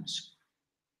times.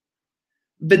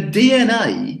 The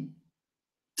DNA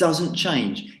doesn't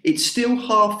change. It's still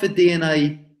half the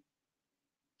DNA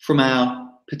from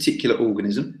our particular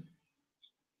organism,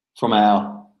 from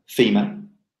our female,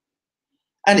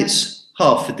 and it's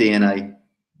half the DNA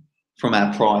from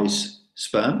our prize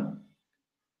sperm.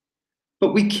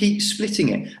 But we keep splitting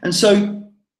it. And so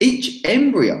each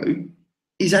embryo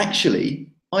is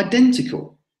actually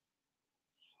identical.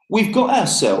 We've got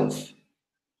ourselves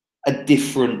a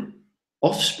different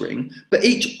offspring, but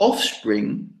each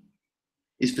offspring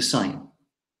is the same.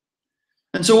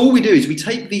 And so all we do is we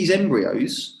take these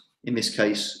embryos, in this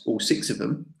case, all 6 of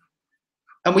them,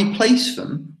 and we place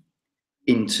them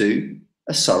into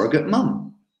a surrogate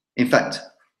mum. In fact,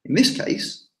 in this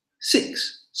case,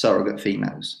 6 surrogate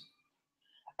females.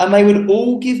 And they would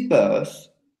all give birth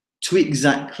to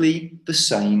exactly the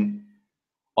same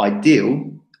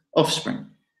ideal offspring.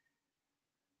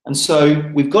 And so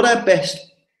we've got our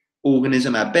best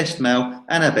organism, our best male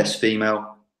and our best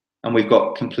female, and we've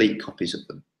got complete copies of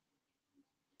them.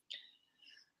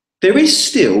 There is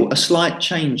still a slight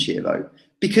change here though,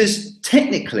 because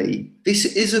technically this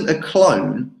isn't a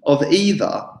clone of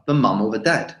either the mum or the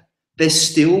dad. There's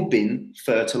still been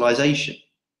fertilization.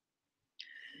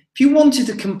 If you wanted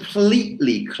to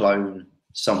completely clone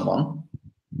someone,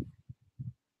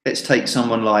 let's take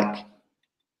someone like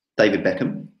David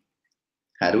Beckham.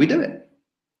 How do we do it?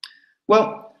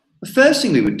 Well, the first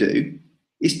thing we would do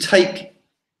is take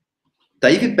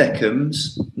David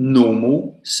Beckham's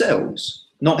normal cells,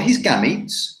 not his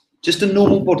gametes, just a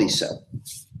normal body cell.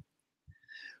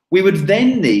 We would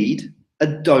then need a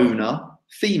donor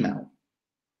female.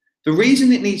 The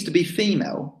reason it needs to be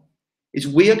female is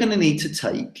we are going to need to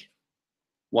take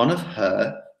one of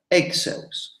her egg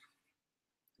cells.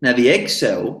 Now, the egg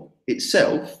cell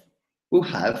itself will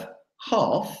have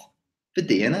half the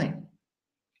DNA.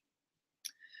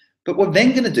 But we're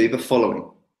then going to do the following.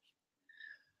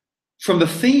 From the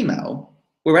female,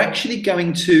 we're actually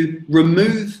going to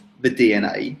remove the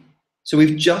DNA, so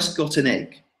we've just got an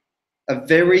egg, a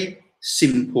very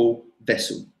simple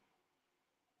vessel.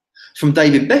 From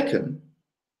David Beckham,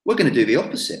 we're going to do the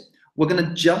opposite. We're going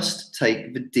to just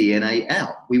take the DNA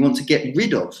out. We want to get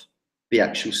rid of the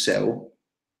actual cell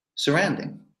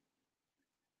surrounding.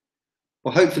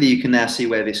 Well, hopefully you can now see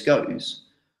where this goes.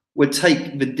 We'll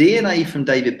take the DNA from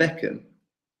David Beckham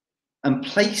and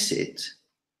place it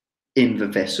in the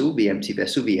vessel, the empty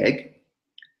vessel, the egg.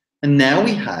 And now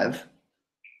we have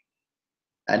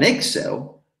an egg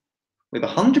cell with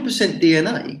 100%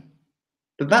 DNA,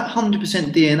 but that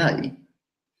 100% DNA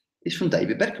is from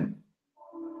David Beckham.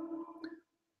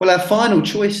 Well, our final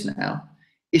choice now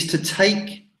is to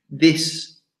take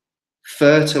this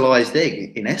fertilized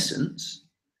egg, in essence,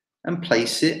 and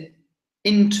place it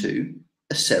into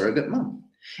a surrogate mum.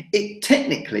 It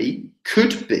technically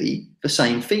could be the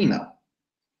same female,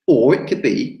 or it could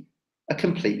be a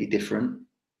completely different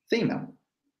female.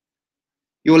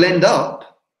 You'll end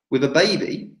up with a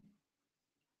baby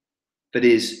that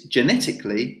is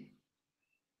genetically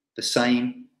the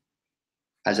same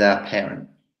as our parent,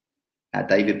 our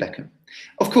David Beckham.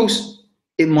 Of course,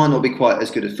 it might not be quite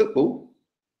as good at football.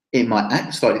 It might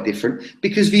act slightly different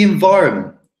because the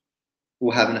environment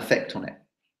will have an effect on it.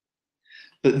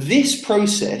 But this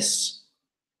process,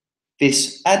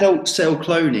 this adult cell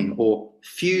cloning or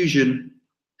fusion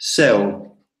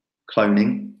cell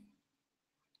cloning,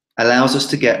 allows us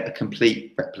to get a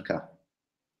complete replica.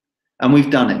 And we've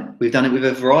done it. We've done it with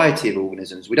a variety of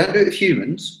organisms. We don't do it with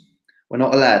humans. We're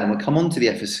not allowed, and we'll come on to the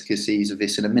efficacies of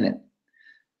this in a minute.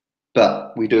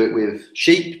 But we do it with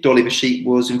sheep. Dolly the sheep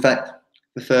was, in fact,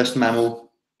 the first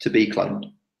mammal to be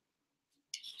cloned.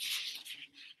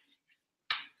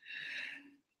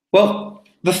 Well,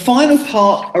 the final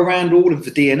part around all of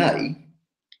the DNA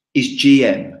is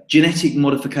GM, genetic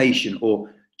modification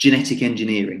or genetic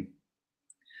engineering.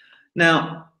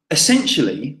 Now,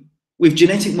 essentially, with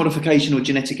genetic modification or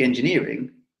genetic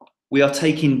engineering, we are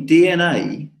taking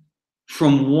DNA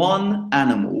from one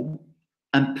animal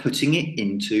and putting it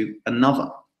into another.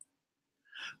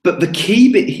 But the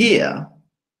key bit here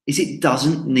is it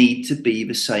doesn't need to be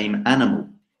the same animal.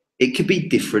 It could be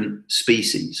different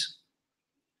species.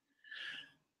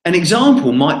 An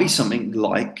example might be something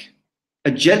like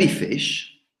a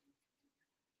jellyfish,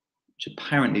 which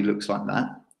apparently looks like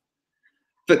that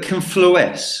can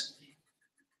fluoresce.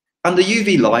 Under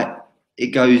UV light, it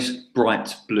goes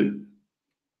bright blue.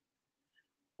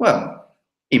 Well,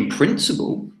 in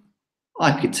principle,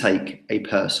 I could take a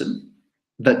person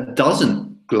that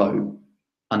doesn't glow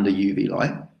under UV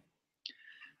light,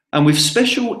 and with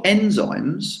special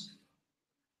enzymes,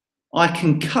 I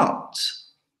can cut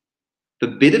the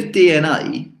bit of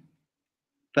DNA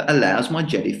that allows my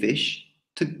jellyfish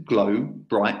to glow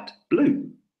bright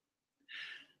blue.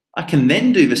 I can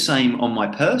then do the same on my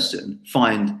person,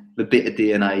 find the bit of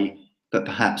DNA that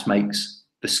perhaps makes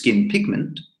the skin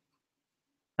pigment,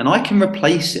 and I can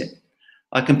replace it.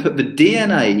 I can put the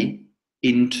DNA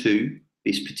into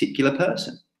this particular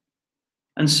person.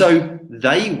 And so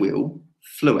they will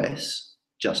fluoresce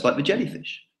just like the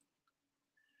jellyfish.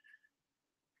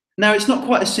 Now, it's not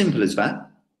quite as simple as that.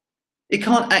 It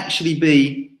can't actually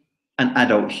be an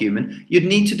adult human. You'd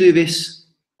need to do this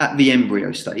at the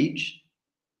embryo stage.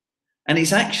 And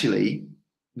it's actually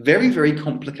very, very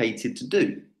complicated to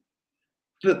do.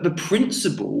 But the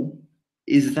principle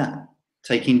is that,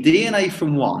 taking DNA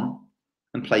from one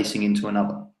and placing into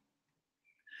another.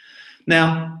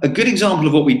 Now, a good example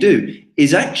of what we do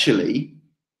is actually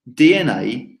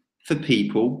DNA for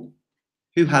people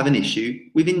who have an issue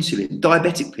with insulin,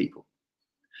 diabetic people.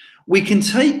 We can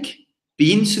take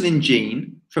the insulin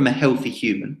gene from a healthy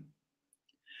human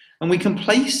and we can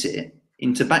place it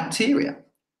into bacteria.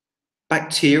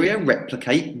 Bacteria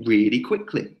replicate really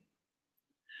quickly.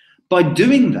 By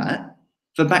doing that,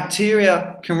 the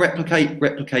bacteria can replicate,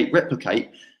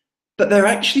 but they're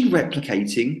actually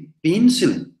replicating the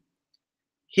insulin.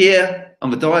 Here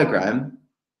on the diagram,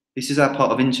 this is our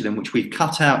part of insulin, which we've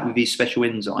cut out with these special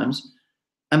enzymes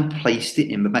and placed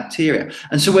it in the bacteria.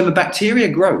 And so when the bacteria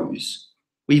grows,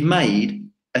 we've made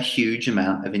a huge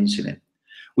amount of insulin.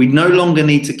 We no longer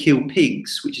need to kill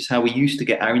pigs, which is how we used to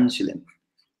get our insulin.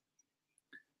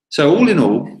 So all in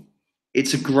all,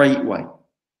 it's a great way.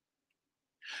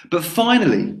 But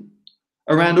finally,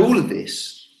 around all of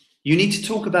this, you need to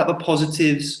talk about the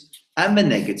positives and the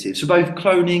negatives for both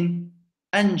cloning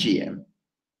and GM.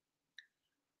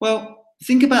 Well,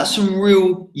 think about some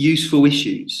real useful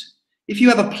issues. If you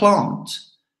have a plant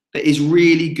that is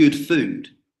really good food,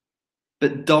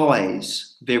 but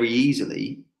dies very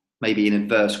easily, maybe in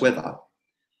adverse weather,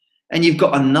 and you've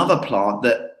got another plant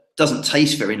that doesn't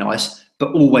taste very nice,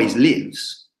 but always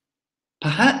lives,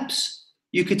 perhaps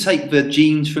you could take the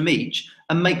genes from each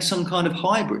and make some kind of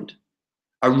hybrid,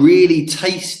 a really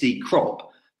tasty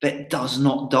crop that does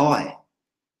not die,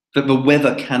 that the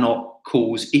weather cannot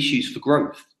cause issues for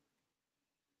growth.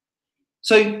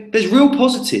 So there's real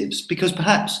positives because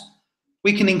perhaps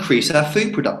we can increase our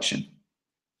food production.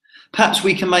 Perhaps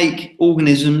we can make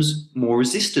organisms more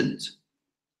resistant.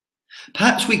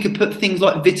 Perhaps we could put things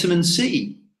like vitamin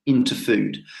C into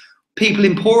food. People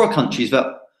in poorer countries that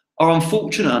are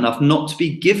unfortunate enough not to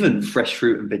be given fresh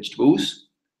fruit and vegetables,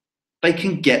 they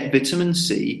can get vitamin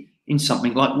C in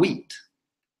something like wheat.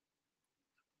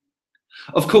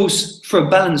 Of course, for a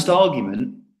balanced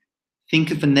argument, think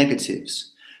of the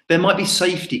negatives. There might be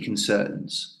safety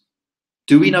concerns.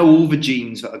 Do we know all the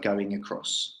genes that are going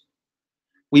across?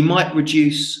 We might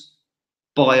reduce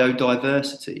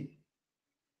biodiversity.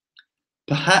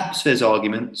 Perhaps there's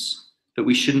arguments that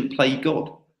we shouldn't play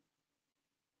God.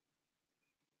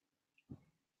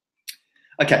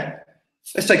 Okay,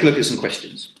 let's take a look at some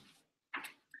questions.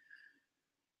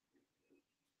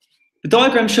 The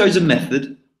diagram shows a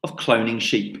method of cloning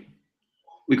sheep.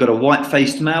 We've got a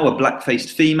white-faced male, a black-faced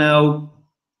female.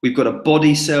 We've got a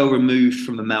body cell removed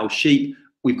from the male sheep.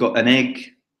 We've got an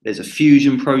egg. There's a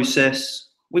fusion process.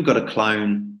 We've got a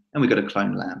clone, and we've got a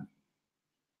clone lamb.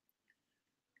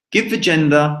 Give the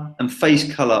gender and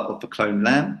face colour of the clone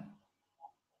lamb.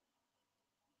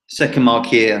 Second mark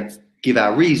here, give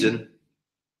our reason.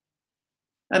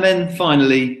 And then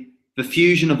finally, the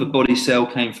fusion of the body cell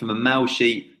came from a male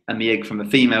sheep and the egg from a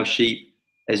female sheep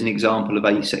as an example of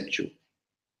asexual.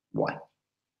 Why?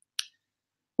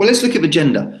 Well, let's look at the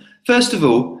gender. First of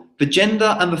all, the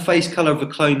gender and the face colour of the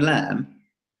clone lamb.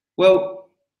 Well,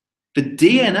 the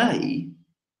DNA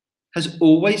has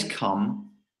always come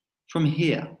from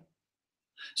here.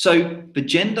 So the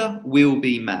gender will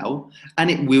be male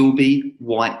and it will be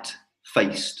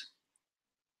white-faced.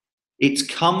 It's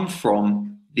come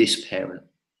from this parent.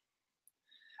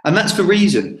 And that's the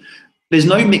reason. There's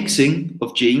no mixing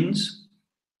of genes.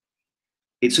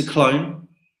 It's a clone.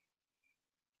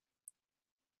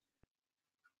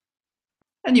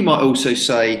 And you might also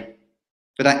say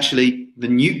that actually the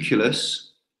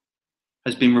nucleus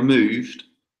has been removed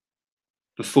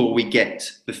before we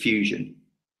get the fusion.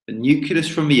 The nucleus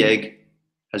from the egg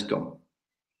has gone.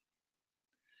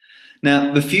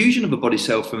 Now, the fusion of a body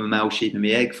cell from a male sheep and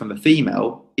the egg from a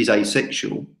female is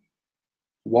asexual.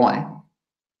 Why?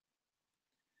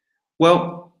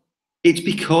 Well, it's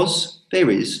because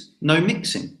there is no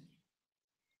mixing.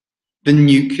 The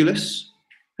nucleus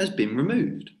has been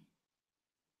removed.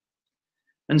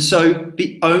 And so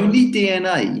the only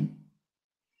DNA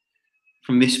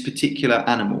from this particular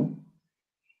animal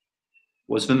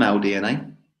was the male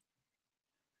DNA.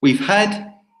 We've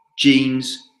had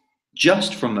genes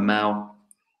just from the male.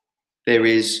 There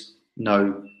is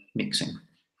no mixing.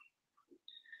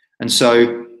 And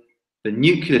so the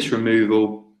nucleus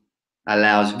removal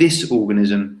allows this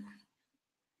organism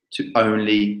to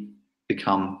only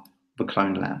become the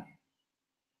cloned lamb.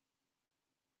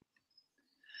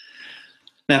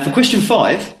 Now for question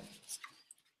 5,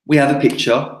 we have a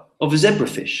picture of a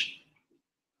zebrafish.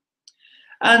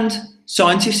 And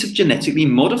scientists have genetically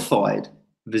modified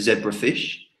the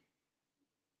zebrafish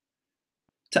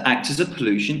to act as a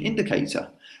pollution indicator.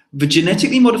 The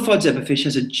genetically modified zebrafish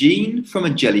has a gene from a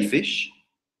jellyfish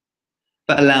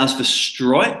that allows the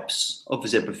stripes of the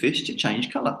zebrafish to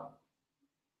change colour.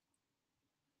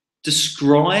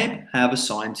 Describe how the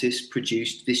scientists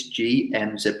produced this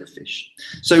GM zebrafish.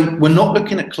 So we're not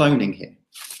looking at cloning here.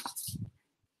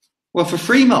 Well, for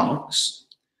 3 marks,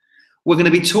 we're going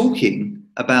to be talking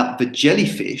about the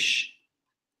jellyfish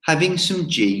having some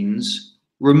genes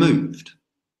removed.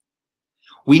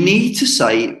 We need to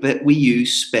say that we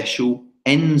use special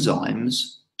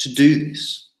enzymes to do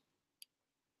this.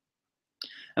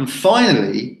 And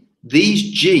finally,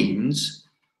 these genes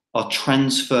are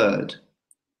transferred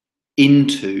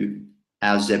into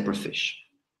our zebrafish.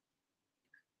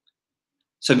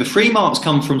 So the 3 marks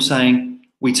come from saying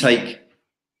we take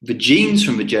the genes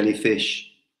from the jellyfish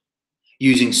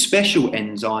using special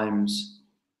enzymes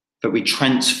that we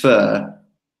transfer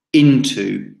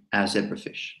into our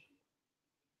zebrafish.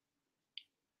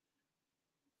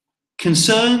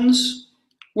 Concerns?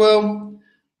 Well,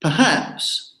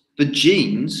 perhaps the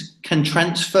genes can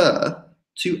transfer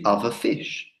to other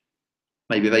fish.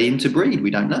 Maybe they interbreed, we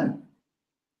don't know.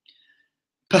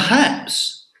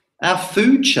 Perhaps our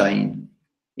food chain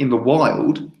in the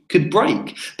wild could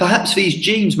break. Perhaps these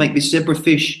genes make this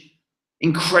zebrafish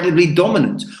incredibly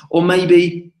dominant, or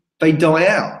maybe they die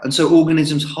out, and so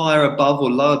organisms higher above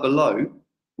or lower below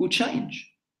will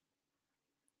change.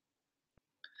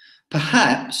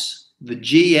 Perhaps the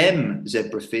GM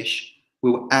zebrafish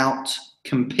will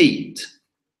outcompete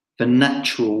the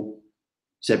natural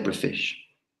zebrafish.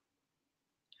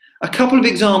 A couple of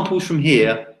examples from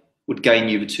here would gain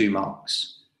you the 2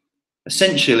 marks.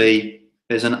 Essentially,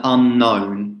 there's an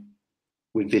unknown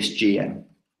with this GM.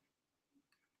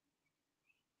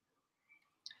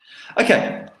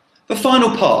 Okay, the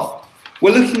final part,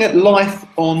 we're looking at life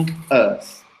on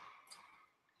Earth.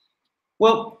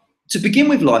 Well, to begin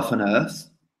with life on Earth,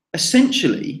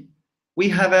 essentially, we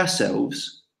have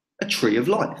ourselves a tree of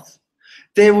life.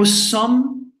 There was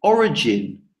some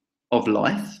origin of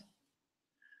life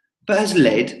that has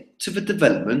led to the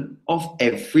development of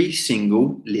every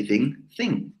single living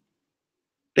thing.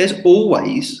 There's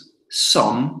always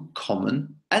some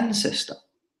common ancestor.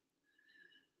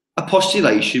 A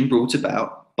postulation brought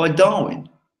about by Darwin,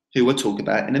 who we'll talk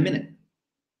about in a minute.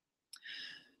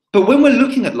 But when we're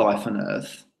looking at life on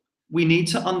Earth, we need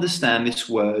to understand this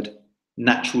word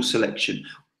natural selection.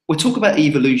 We'll talk about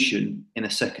evolution in a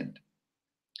second.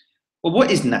 Well,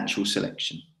 what is natural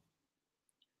selection?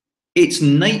 It's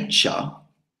nature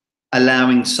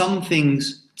allowing some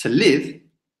things to live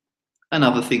and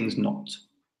other things not.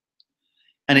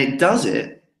 And it does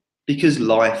it because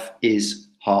life is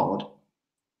hard.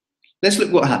 Let's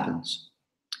look what happens.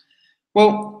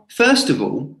 Well, first of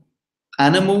all,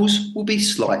 animals will be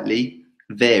slightly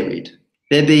varied.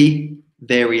 There'll be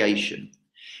variation.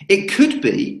 It could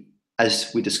be,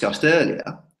 as we discussed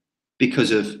earlier,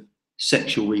 because of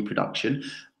sexual reproduction,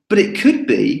 but it could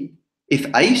be, if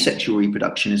asexual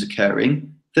reproduction is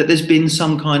occurring, that there's been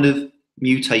some kind of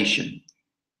mutation.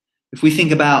 If we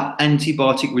think about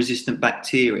antibiotic resistant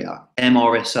bacteria,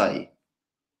 MRSA,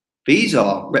 These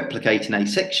are replicating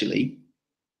asexually,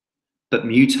 but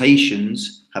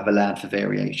mutations have allowed for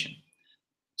variation.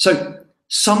 So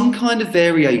some kind of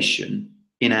variation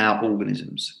in our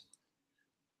organisms.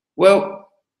 Well,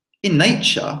 in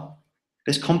nature,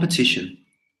 there's competition.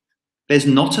 There's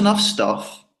not enough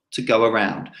stuff to go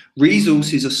around.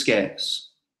 Resources are scarce.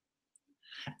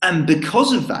 And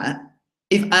because of that,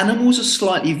 if animals are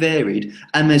slightly varied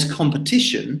and there's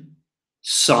competition,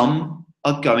 some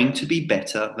are going to be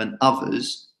better than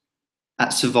others at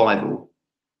survival.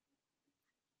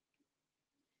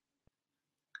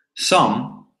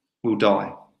 Some will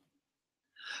die.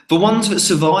 The ones that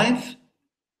survive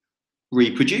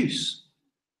reproduce.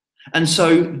 And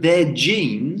so their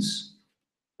genes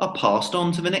are passed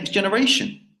on to the next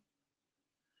generation.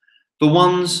 The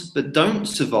ones that don't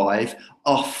survive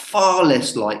are far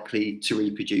less likely to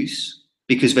reproduce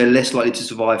because they're less likely to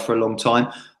survive for a long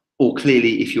time, or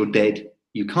clearly if you're dead,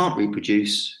 you can't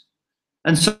reproduce.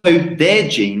 And so their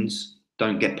genes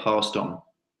don't get passed on.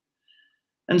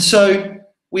 And so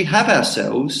we have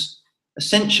ourselves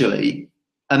essentially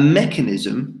a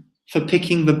mechanism for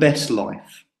picking the best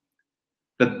life,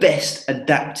 the best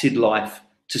adapted life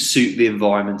to suit the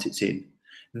environment it's in.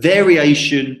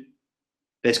 Variation,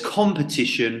 there's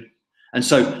competition, and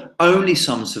so only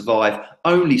some survive,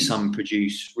 only some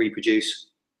reproduce,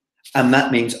 and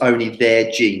that means only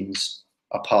their genes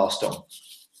are passed on.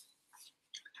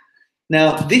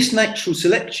 Now, this natural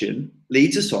selection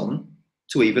leads us on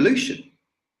to evolution.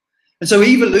 And so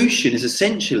evolution is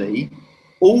essentially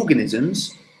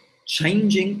organisms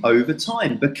changing over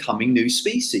time, becoming new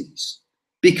species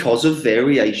because of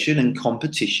variation and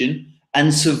competition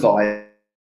and survival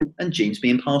and genes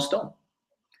being passed on.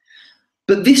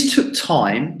 But this took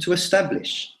time to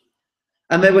establish,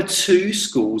 and there were two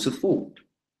schools of thought.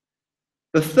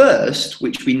 The first,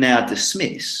 which we now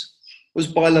dismiss, was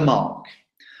by Lamarck.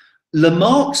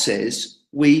 Lamarck says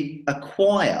we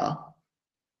acquire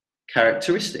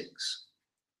characteristics.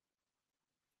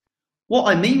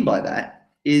 What I mean by that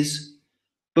is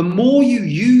the more you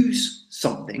use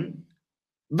something,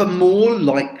 the more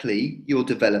likely you'll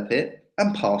develop it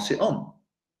and pass it on.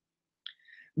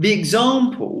 The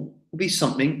example will be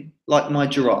something like my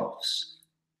giraffes.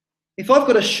 If I've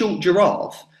got a short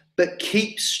giraffe that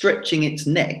keeps stretching its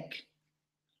neck,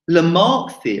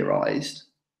 Lamarck theorized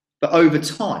that over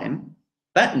time,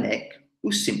 that neck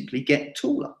will simply get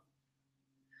taller.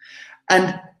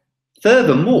 And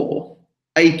furthermore,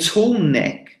 a tall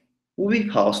neck will be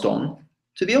passed on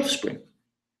to the offspring.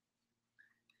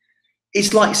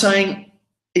 It's like saying,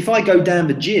 if I go down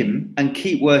the gym and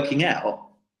keep working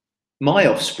out, my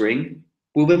offspring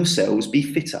will themselves be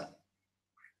fitter.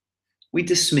 We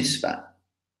dismiss that.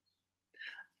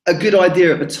 A good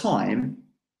idea at the time,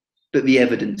 but the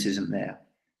evidence isn't there.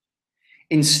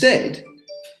 Instead,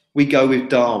 we go with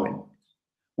Darwin,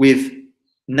 with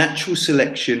natural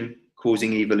selection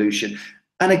causing evolution.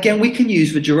 And again, we can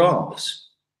use the giraffes.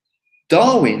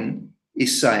 Darwin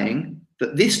is saying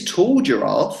that this tall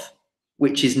giraffe,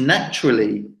 which is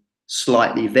naturally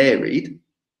slightly varied,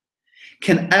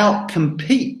 can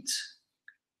outcompete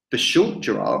the short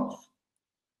giraffe,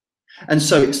 and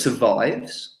so it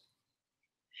survives.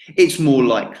 It's more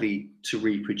likely to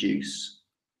reproduce,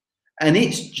 and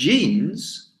its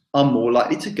genes are more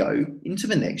likely to go into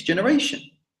the next generation.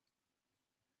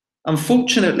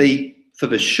 Unfortunately for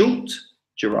the short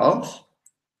giraffe,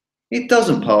 it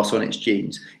doesn't pass on its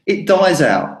genes. It dies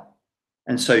out,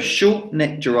 and so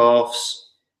short-necked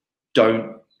giraffes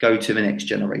don't go to the next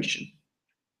generation.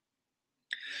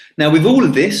 Now, with all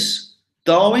of this,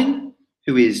 Darwin,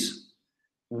 who is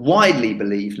widely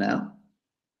believed now,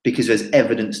 because there's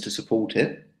evidence to support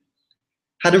it,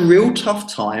 had a real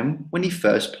tough time when he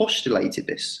first postulated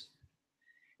this.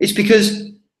 It's because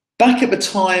back at the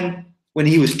time when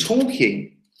he was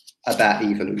talking about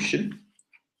evolution,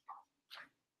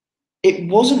 it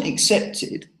wasn't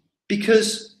accepted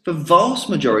because the vast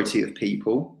majority of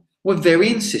people were very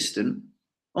insistent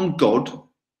on God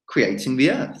creating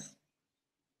the earth.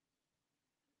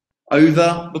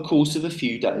 Over the course of a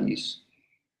few days.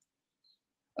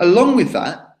 Along with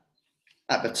that,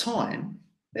 at the time,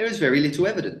 there is very little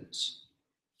evidence.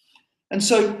 And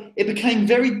so it became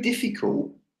very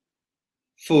difficult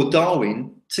for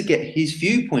Darwin to get his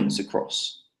viewpoints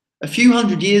across. A few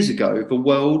hundred years ago, the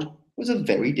world was a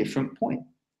very different point.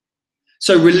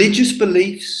 So religious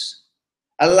beliefs,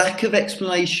 a lack of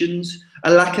explanations,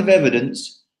 a lack of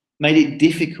evidence made it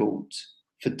difficult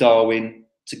for Darwin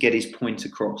to get his point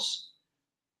across.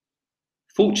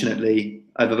 Fortunately,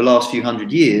 over the last few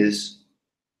hundred years,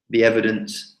 the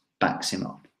evidence backs him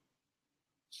up.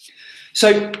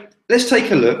 So let's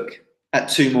take a look at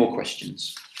two more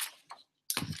questions.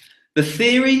 The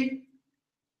theory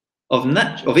of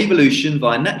evolution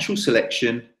via natural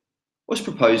selection was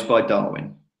proposed by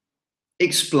Darwin.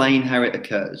 Explain how it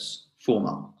occurs. 4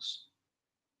 marks.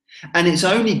 And it's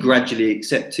only gradually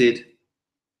accepted.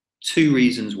 2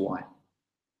 reasons why.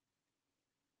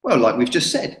 Well, like we've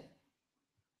just said,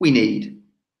 we need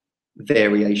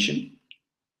variation,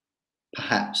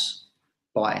 perhaps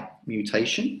by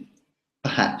mutation,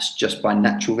 perhaps just by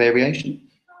natural variation.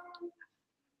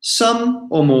 Some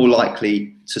are more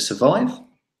likely to survive.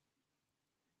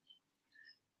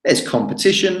 There's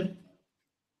competition.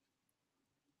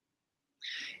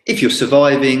 If you're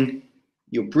surviving,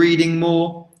 you're breeding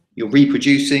more, you're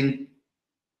reproducing,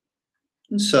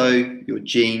 and so your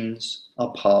genes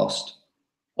are passed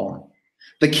on.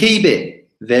 The key bit,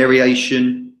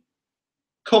 variation,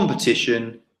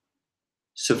 competition,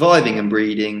 surviving and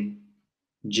breeding,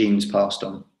 genes passed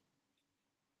on.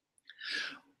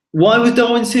 Why was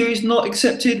Darwin's theories not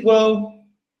accepted? Well,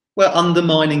 we're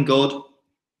undermining God,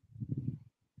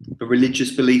 the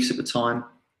religious beliefs at the time.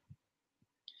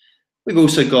 We've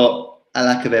also got a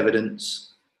lack of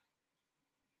evidence,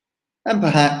 and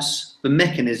perhaps the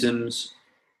mechanisms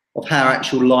of how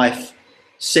actual life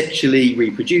sexually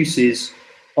reproduces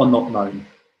are not known.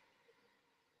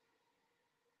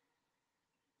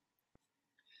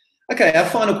 Okay, our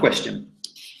final question.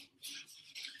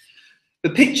 The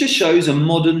picture shows a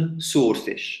modern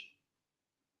swordfish.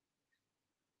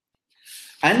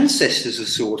 Ancestors of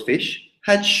swordfish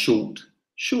had short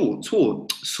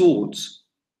swords.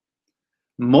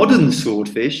 Modern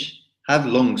swordfish have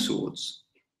long swords.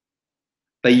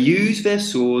 They use their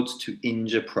swords to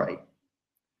injure prey,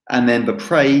 and then the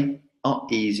prey are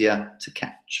easier to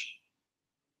catch.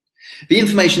 The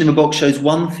information in the box shows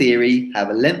one theory how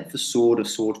the length of the sword of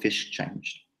swordfish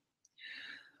changed.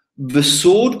 The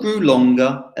sword grew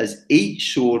longer as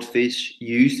each swordfish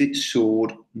used its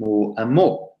sword more and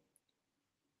more.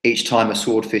 Each time a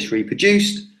swordfish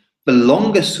reproduced, the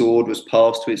longer sword was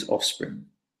passed to its offspring.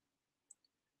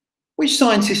 Which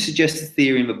scientists suggest the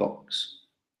theory in the box?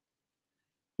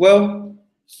 Well,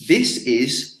 this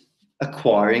is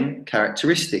acquiring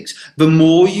characteristics. The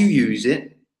more you use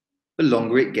it, the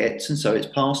longer it gets, and so it's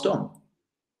passed on.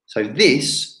 So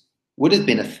this would have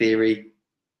been a theory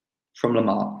from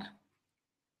Lamarck.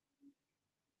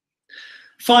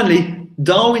 Finally,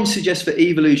 Darwin suggests that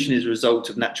evolution is a result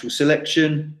of natural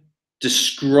selection.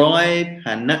 Describe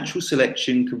how natural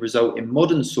selection could result in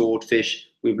modern swordfish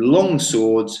with long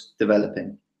swords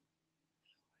developing.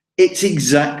 It's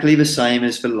exactly the same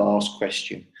as the last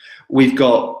question. We've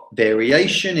got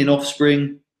variation in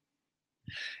offspring.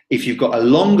 If you've got a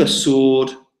longer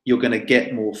sword, you're going to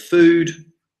get more food.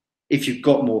 If you've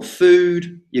got more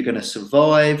food, you're going to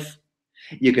survive.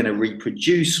 You're going to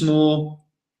reproduce more.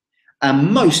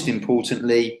 And most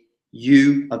importantly,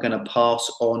 you are going to pass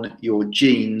on your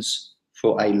genes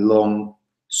for a long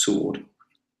sword.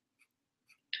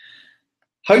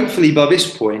 Hopefully by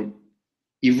this point,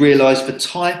 you've realised the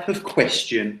type of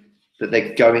question that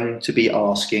they're going to be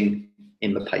asking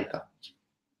in the paper.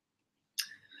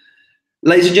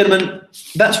 Ladies and gentlemen,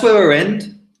 that's where we'll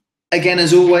end. Again,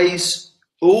 as always,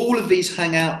 all of these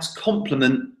Hangouts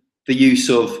complement the use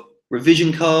of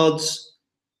revision cards,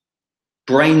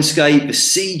 Brainscape, the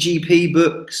CGP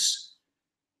books,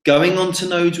 going on to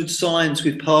Nodes with Science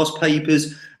with past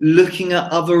papers, looking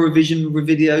at other revision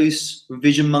videos,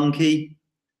 Revision Monkey,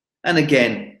 and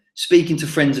again, speaking to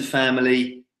friends and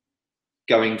family,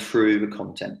 going through the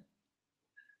content.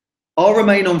 I'll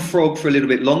remain on Frog for a little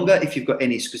bit longer if you've got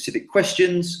any specific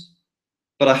questions,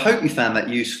 but I hope you found that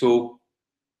useful,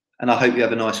 and I hope you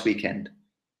have a nice weekend.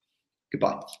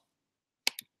 Goodbye.